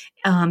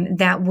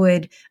 that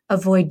would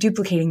avoid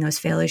duplicating those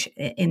failures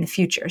in the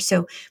future.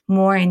 So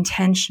more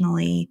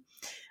intentionally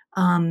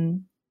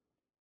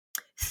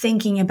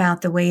thinking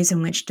about the ways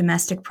in which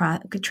domestic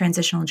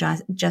transitional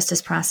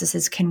justice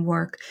processes can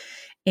work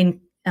in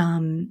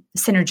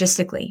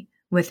synergistically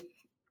with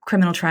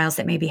criminal trials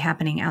that may be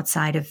happening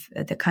outside of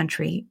the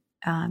country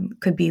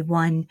could be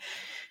one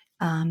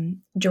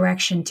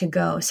direction to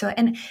go. So,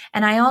 and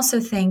I also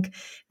think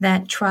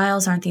that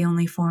trials aren't the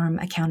only form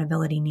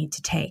accountability need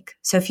to take.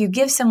 So if you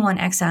give someone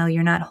exile,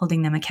 you're not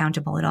holding them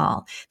accountable at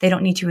all. They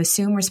don't need to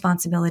assume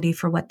responsibility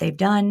for what they've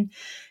done.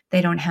 They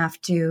don't have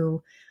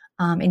to,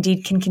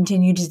 indeed can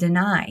continue to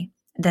deny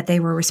that they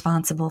were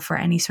responsible for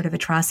any sort of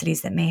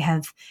atrocities that may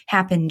have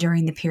happened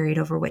during the period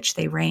over which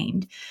they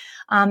reigned.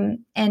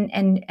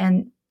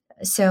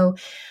 So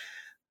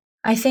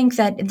I think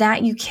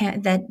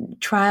that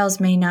trials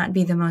may not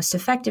be the most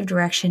effective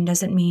direction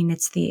doesn't mean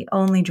it's the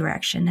only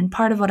direction. And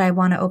part of what I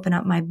want to open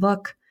up my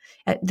book,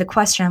 the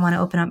question I want to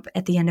open up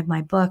at the end of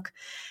my book,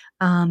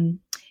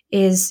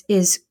 is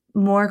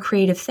more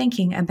creative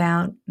thinking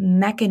about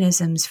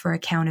mechanisms for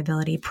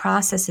accountability,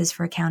 processes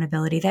for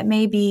accountability that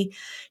may be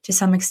to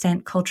some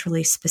extent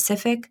culturally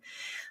specific,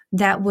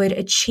 that would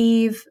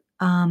achieve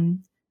the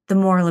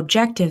moral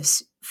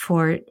objectives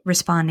for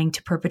responding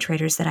to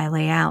perpetrators that I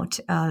lay out,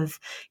 of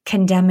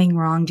condemning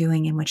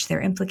wrongdoing in which they're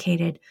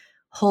implicated,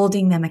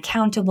 holding them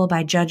accountable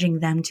by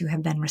judging them to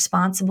have been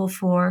responsible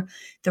for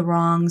the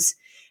wrongs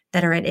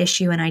that are at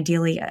issue, and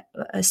ideally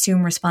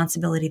assume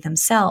responsibility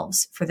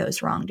themselves for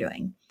those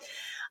wrongdoing.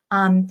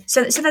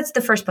 So that's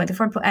the first point. The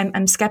first point,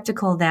 I'm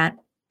skeptical that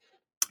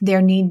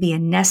there need be a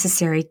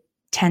necessary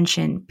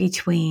tension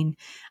between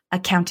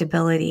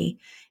accountability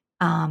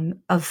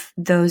of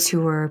those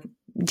who were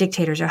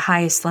dictators or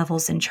highest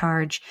levels in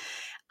charge,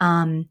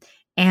 and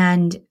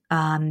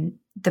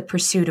the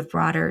pursuit of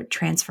broader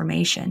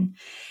transformation.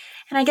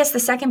 And I guess the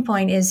second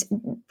point is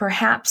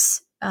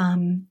perhaps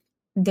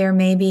there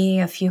may be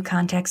a few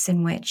contexts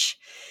in which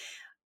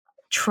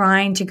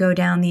trying to go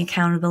down the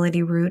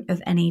accountability route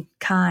of any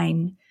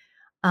kind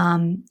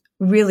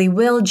really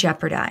will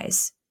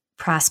jeopardize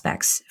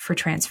prospects for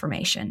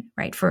transformation,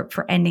 right?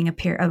 For ending a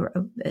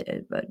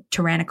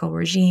tyrannical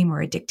regime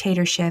or a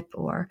dictatorship,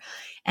 or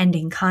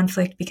ending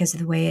conflict because of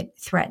the way it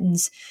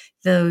threatens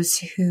those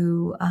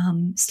who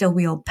still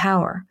wield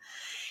power.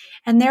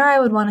 And there I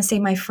would want to say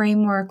my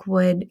framework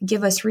would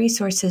give us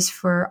resources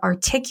for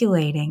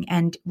articulating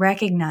and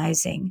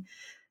recognizing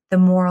the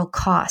moral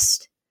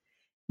cost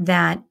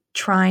that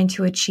trying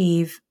to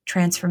achieve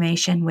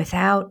transformation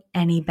without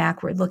any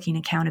backward-looking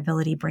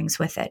accountability brings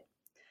with it.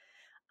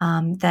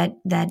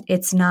 That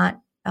it's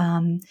not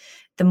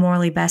the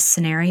morally best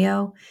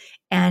scenario,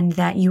 and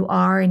that you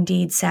are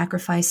indeed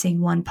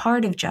sacrificing one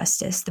part of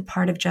justice, the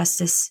part of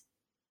justice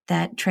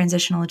that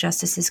transitional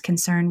justice is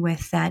concerned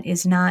with, that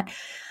is not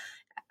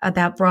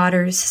about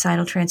broader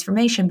societal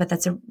transformation, but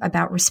that's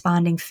about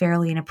responding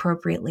fairly and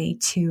appropriately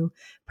to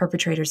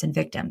perpetrators and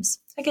victims.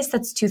 I guess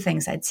that's two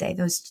things I'd say,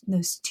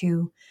 those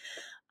two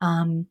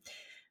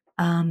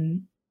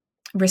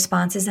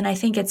responses. And I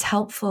think it's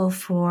helpful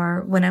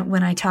for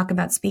when I talk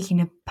about speaking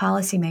to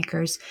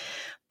policymakers,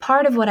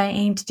 part of what I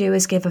aim to do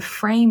is give a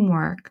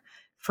framework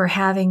for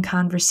having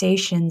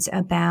conversations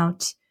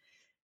about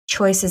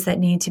choices that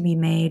need to be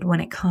made when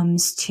it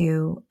comes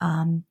to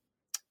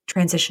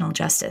transitional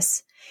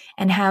justice,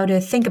 and how to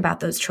think about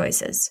those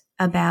choices,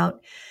 to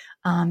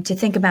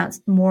think about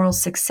moral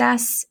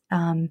success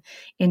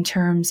in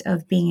terms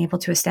of being able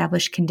to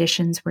establish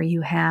conditions where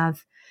you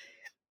have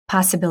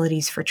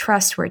possibilities for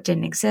trust where it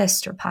didn't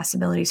exist, or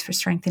possibilities for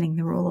strengthening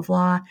the rule of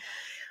law,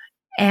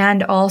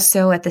 and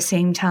also at the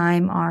same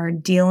time are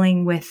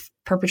dealing with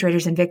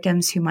perpetrators and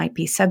victims who might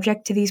be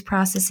subject to these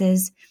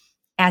processes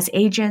as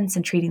agents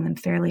and treating them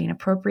fairly and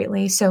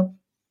appropriately. So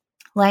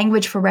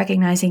language for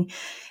recognizing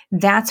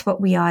that's what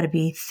we ought to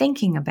be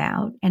thinking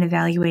about and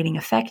evaluating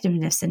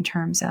effectiveness in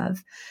terms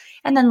of,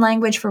 and then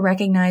language for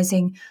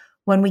recognizing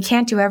when we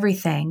can't do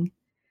everything,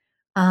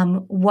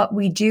 what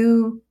we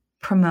do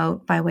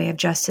promote by way of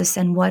justice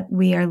and what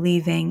we are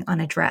leaving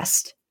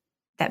unaddressed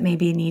that may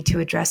be a need to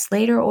address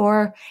later,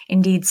 or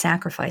indeed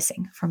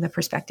sacrificing from the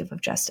perspective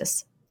of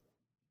justice.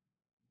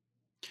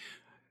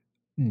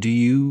 Do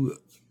you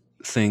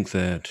think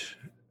that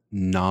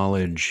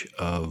knowledge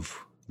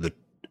of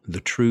the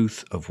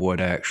truth of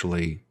what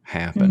actually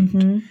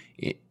happened,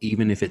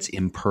 even if it's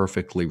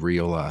imperfectly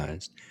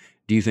realized,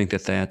 do you think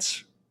that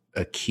that's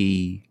a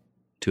key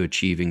to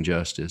achieving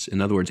justice? In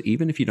other words,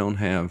 even if you don't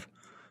have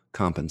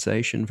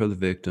compensation for the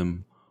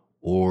victim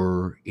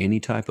or any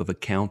type of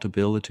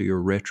accountability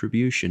or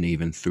retribution,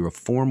 even through a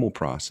formal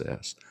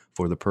process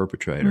for the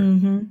perpetrator,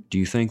 do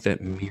you think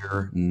that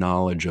mere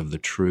knowledge of the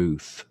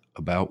truth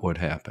about what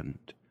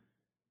happened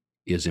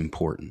is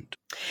important?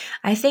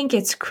 I think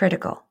it's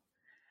critical.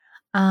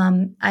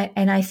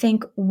 I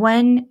think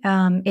when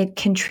it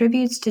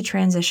contributes to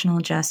transitional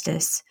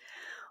justice,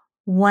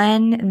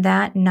 when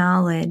that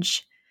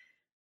knowledge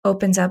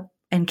opens up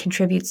and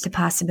contributes to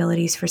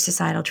possibilities for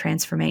societal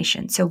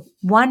transformation. So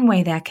one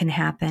way that can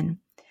happen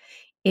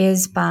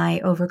is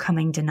by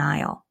overcoming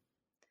denial.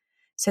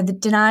 So the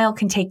denial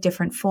can take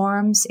different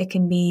forms. It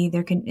can be,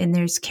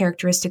 there's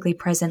characteristically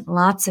present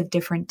lots of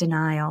different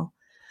denial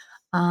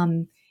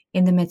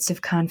in the midst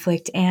of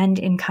conflict and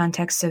in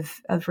contexts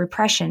of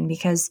repression,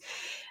 because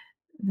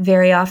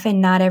very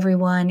often not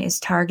everyone is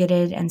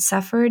targeted and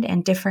suffered,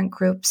 and different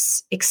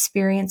groups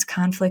experience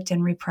conflict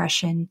and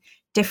repression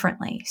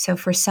differently. So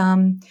for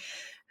some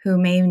who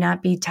may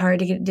not be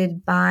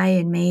targeted by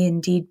and may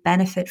indeed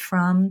benefit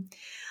from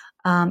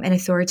an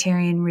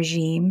authoritarian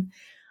regime,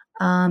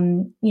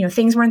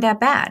 things weren't that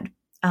bad.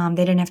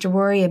 They didn't have to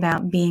worry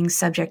about being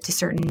subject to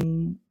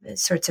certain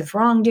sorts of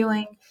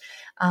wrongdoing.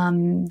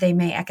 They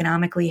may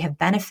economically have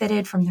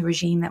benefited from the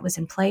regime that was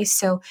in place.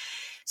 So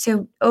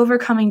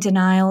overcoming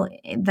denial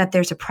that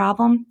there's a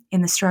problem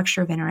in the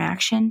structure of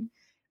interaction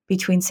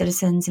between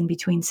citizens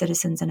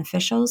and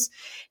officials,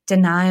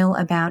 denial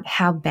about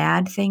how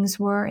bad things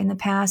were in the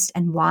past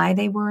and why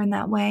they were in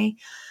that way,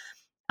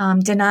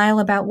 denial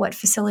about what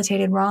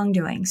facilitated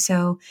wrongdoing.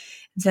 So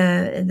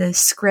the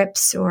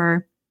scripts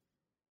or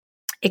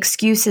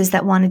excuses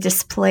that want to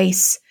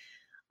displace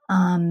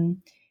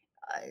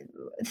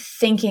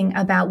thinking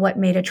about what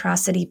made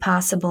atrocity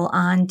possible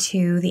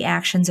onto the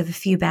actions of a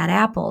few bad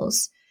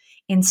apples,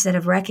 instead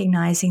of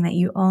recognizing that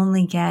you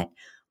only get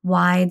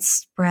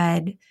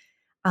widespread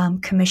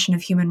commission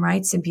of human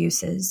rights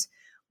abuses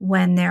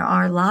when there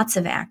are lots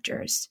of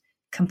actors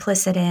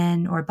complicit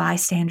in or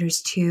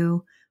bystanders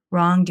to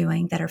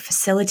wrongdoing that are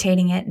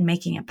facilitating it and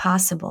making it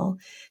possible,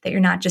 that you're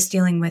not just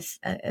dealing with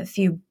a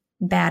few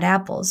bad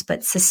apples,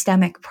 but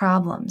systemic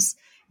problems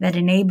that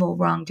enable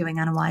wrongdoing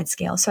on a wide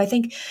scale. So I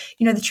think,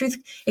 the truth,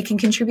 it can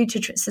contribute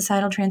to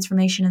societal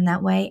transformation in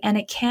that way. And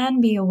it can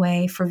be a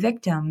way for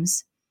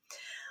victims,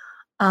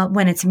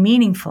 when it's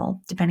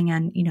meaningful, depending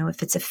on,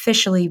 if it's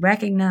officially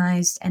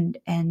recognized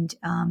and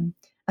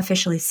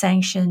officially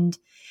sanctioned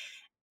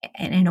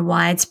and in a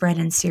widespread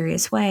and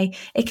serious way,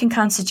 it can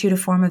constitute a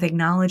form of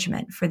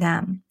acknowledgement for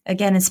them.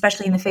 Again,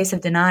 especially in the face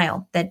of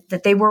denial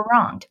that they were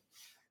wronged.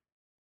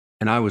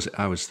 And I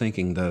was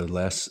thinking, though,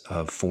 less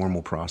of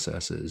formal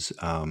processes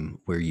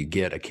where you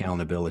get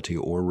accountability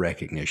or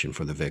recognition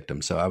for the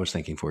victim. So I was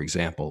thinking, for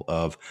example,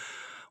 of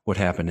what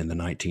happened in the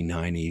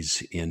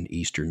 1990s in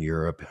Eastern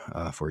Europe.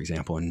 For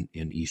example, in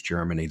East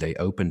Germany, they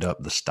opened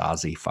up the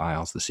Stasi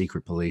files, the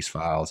secret police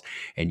files,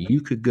 and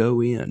you could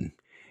go in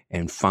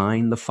and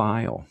find the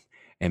file.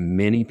 And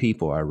many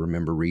people, I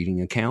remember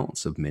reading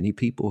accounts of many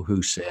people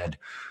who said,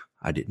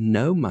 I didn't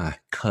know my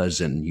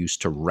cousin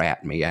used to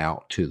rat me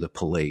out to the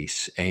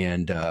police.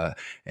 And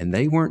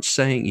they weren't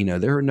saying,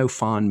 there are no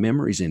fond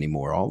memories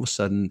anymore. All of a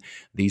sudden,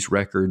 these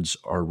records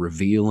are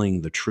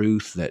revealing the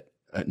truth that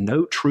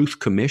no truth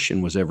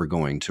commission was ever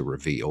going to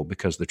reveal,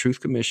 because the truth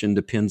commission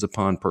depends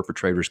upon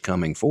perpetrators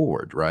coming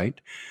forward, right?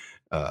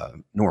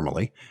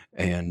 Normally.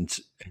 And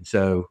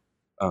so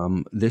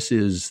this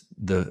is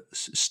the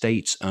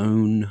state's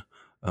own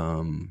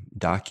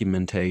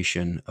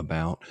documentation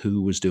about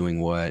who was doing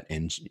what.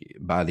 And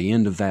by the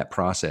end of that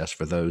process,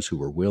 for those who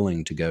were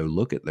willing to go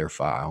look at their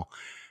file,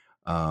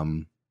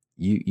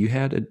 you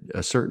had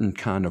a certain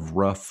kind of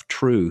rough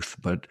truth.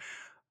 But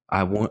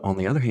on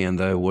the other hand,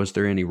 though, was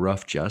there any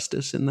rough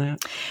justice in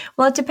that?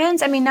 Well, it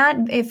depends. I mean, not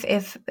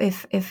if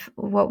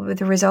what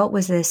the result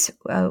was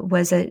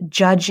was a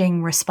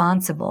judging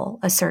responsible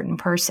a certain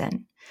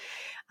person.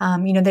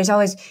 There's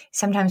always,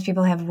 sometimes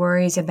people have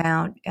worries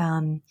about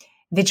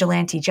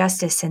vigilante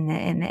justice in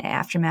the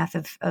aftermath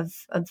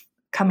of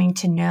coming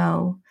to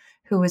know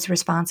who was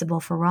responsible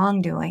for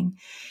wrongdoing.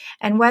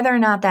 And whether or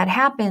not that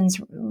happens,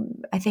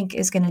 I think,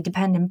 is going to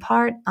depend in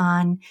part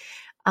on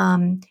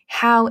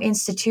how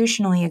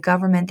institutionally a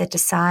government that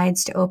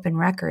decides to open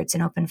records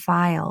and open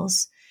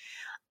files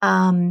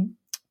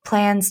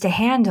plans to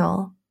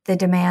handle the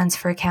demands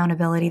for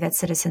accountability that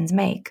citizens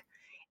make,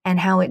 and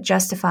how it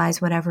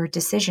justifies whatever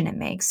decision it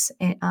makes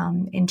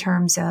in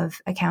terms of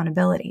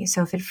accountability.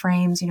 So if it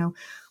frames,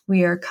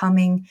 we are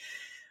coming,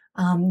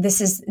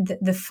 this is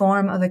the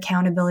form of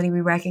accountability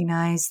we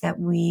recognize that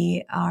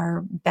we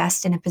are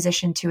best in a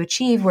position to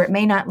achieve, where it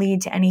may not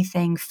lead to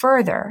anything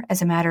further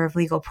as a matter of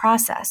legal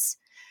process,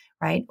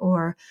 right?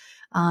 Or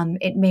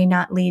it may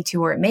not lead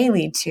to, or it may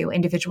lead to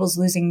individuals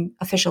losing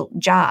official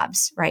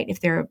jobs, right? If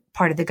they're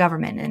part of the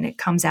government and it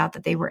comes out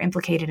that they were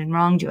implicated in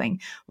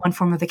wrongdoing. One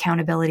form of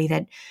accountability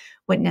that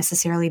wouldn't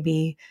necessarily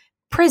be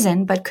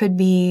prison, but could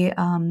be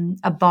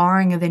a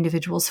barring of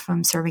individuals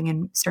from serving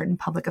in certain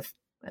public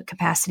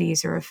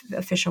capacities or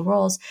official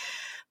roles.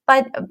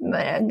 But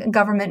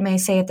government may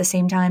say at the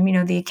same time,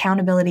 the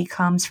accountability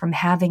comes from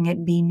having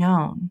it be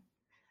known,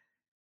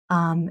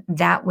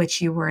 that which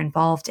you were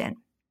involved in.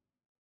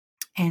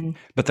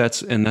 But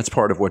that's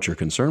part of what you're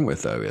concerned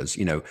with, though, is,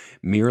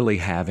 merely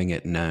having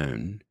it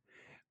known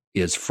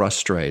is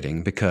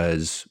frustrating,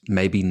 because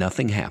maybe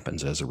nothing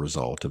happens as a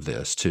result of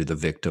this to the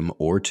victim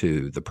or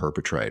to the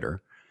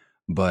perpetrator.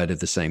 But at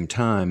the same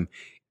time,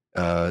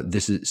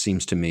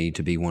 seems to me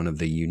to be one of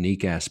the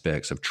unique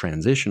aspects of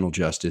transitional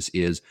justice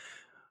is,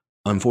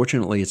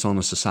 unfortunately, it's on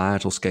a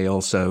societal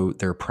scale, so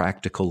there are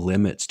practical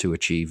limits to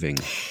achieving.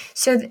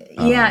 So,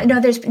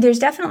 there's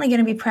definitely going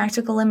to be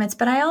practical limits,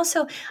 but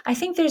I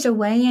think there's a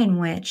way in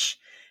which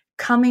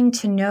coming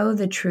to know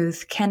the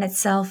truth can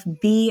itself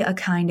be a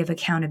kind of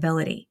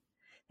accountability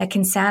that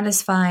can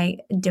satisfy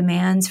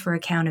demands for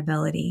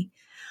accountability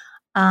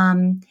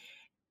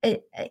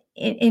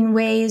in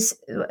ways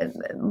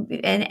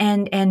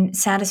and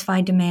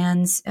satisfy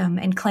demands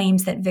and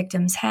claims that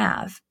victims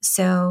have.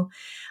 So,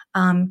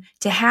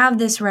 to have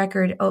this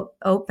record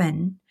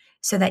open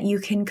so that you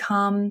can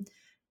come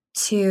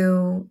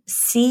to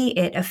see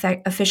it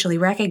officially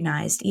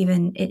recognized,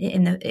 even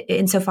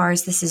insofar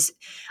as this is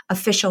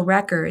official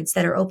records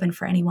that are open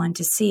for anyone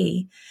to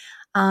see,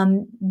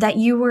 that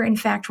you were in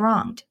fact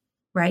wronged,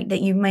 right?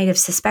 That you might have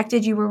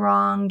suspected you were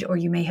wronged, or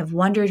you may have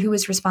wondered who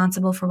was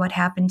responsible for what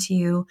happened to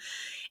you.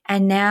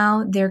 And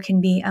now there can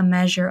be a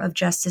measure of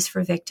justice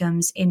for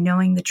victims in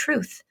knowing the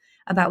truth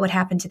about what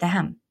happened to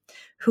them,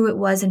 who it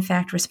was in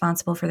fact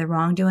responsible for the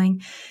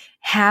wrongdoing,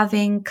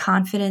 having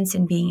confidence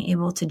in being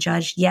able to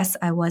judge, yes,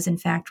 I was in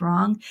fact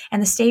wrong. And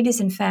the state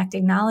is in fact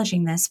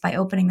acknowledging this by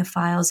opening the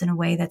files in a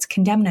way that's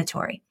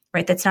condemnatory,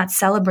 right? That's not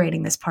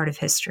celebrating this part of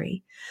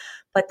history,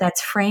 but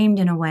that's framed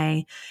in a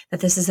way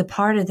that this is a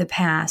part of the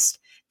past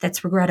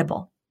that's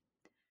regrettable.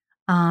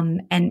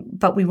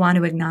 But we want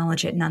to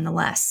acknowledge it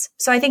nonetheless.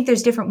 So I think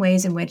there's different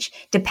ways in which,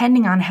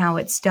 depending on how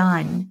it's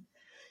done,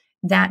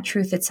 that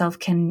truth itself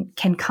can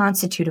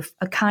constitute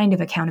a kind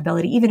of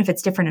accountability, even if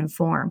it's different in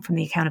form from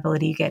the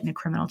accountability you get in a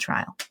criminal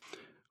trial.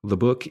 The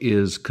book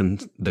is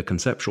The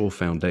Conceptual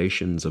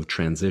Foundations of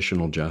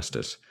Transitional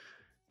Justice.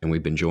 And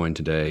we've been joined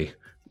today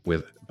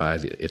by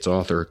its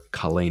author,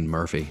 Colleen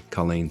Murphy.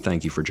 Colleen,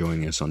 thank you for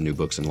joining us on New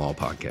Books in Law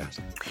podcast.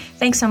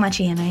 Thanks so much,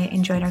 Ian. I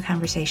enjoyed our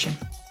conversation.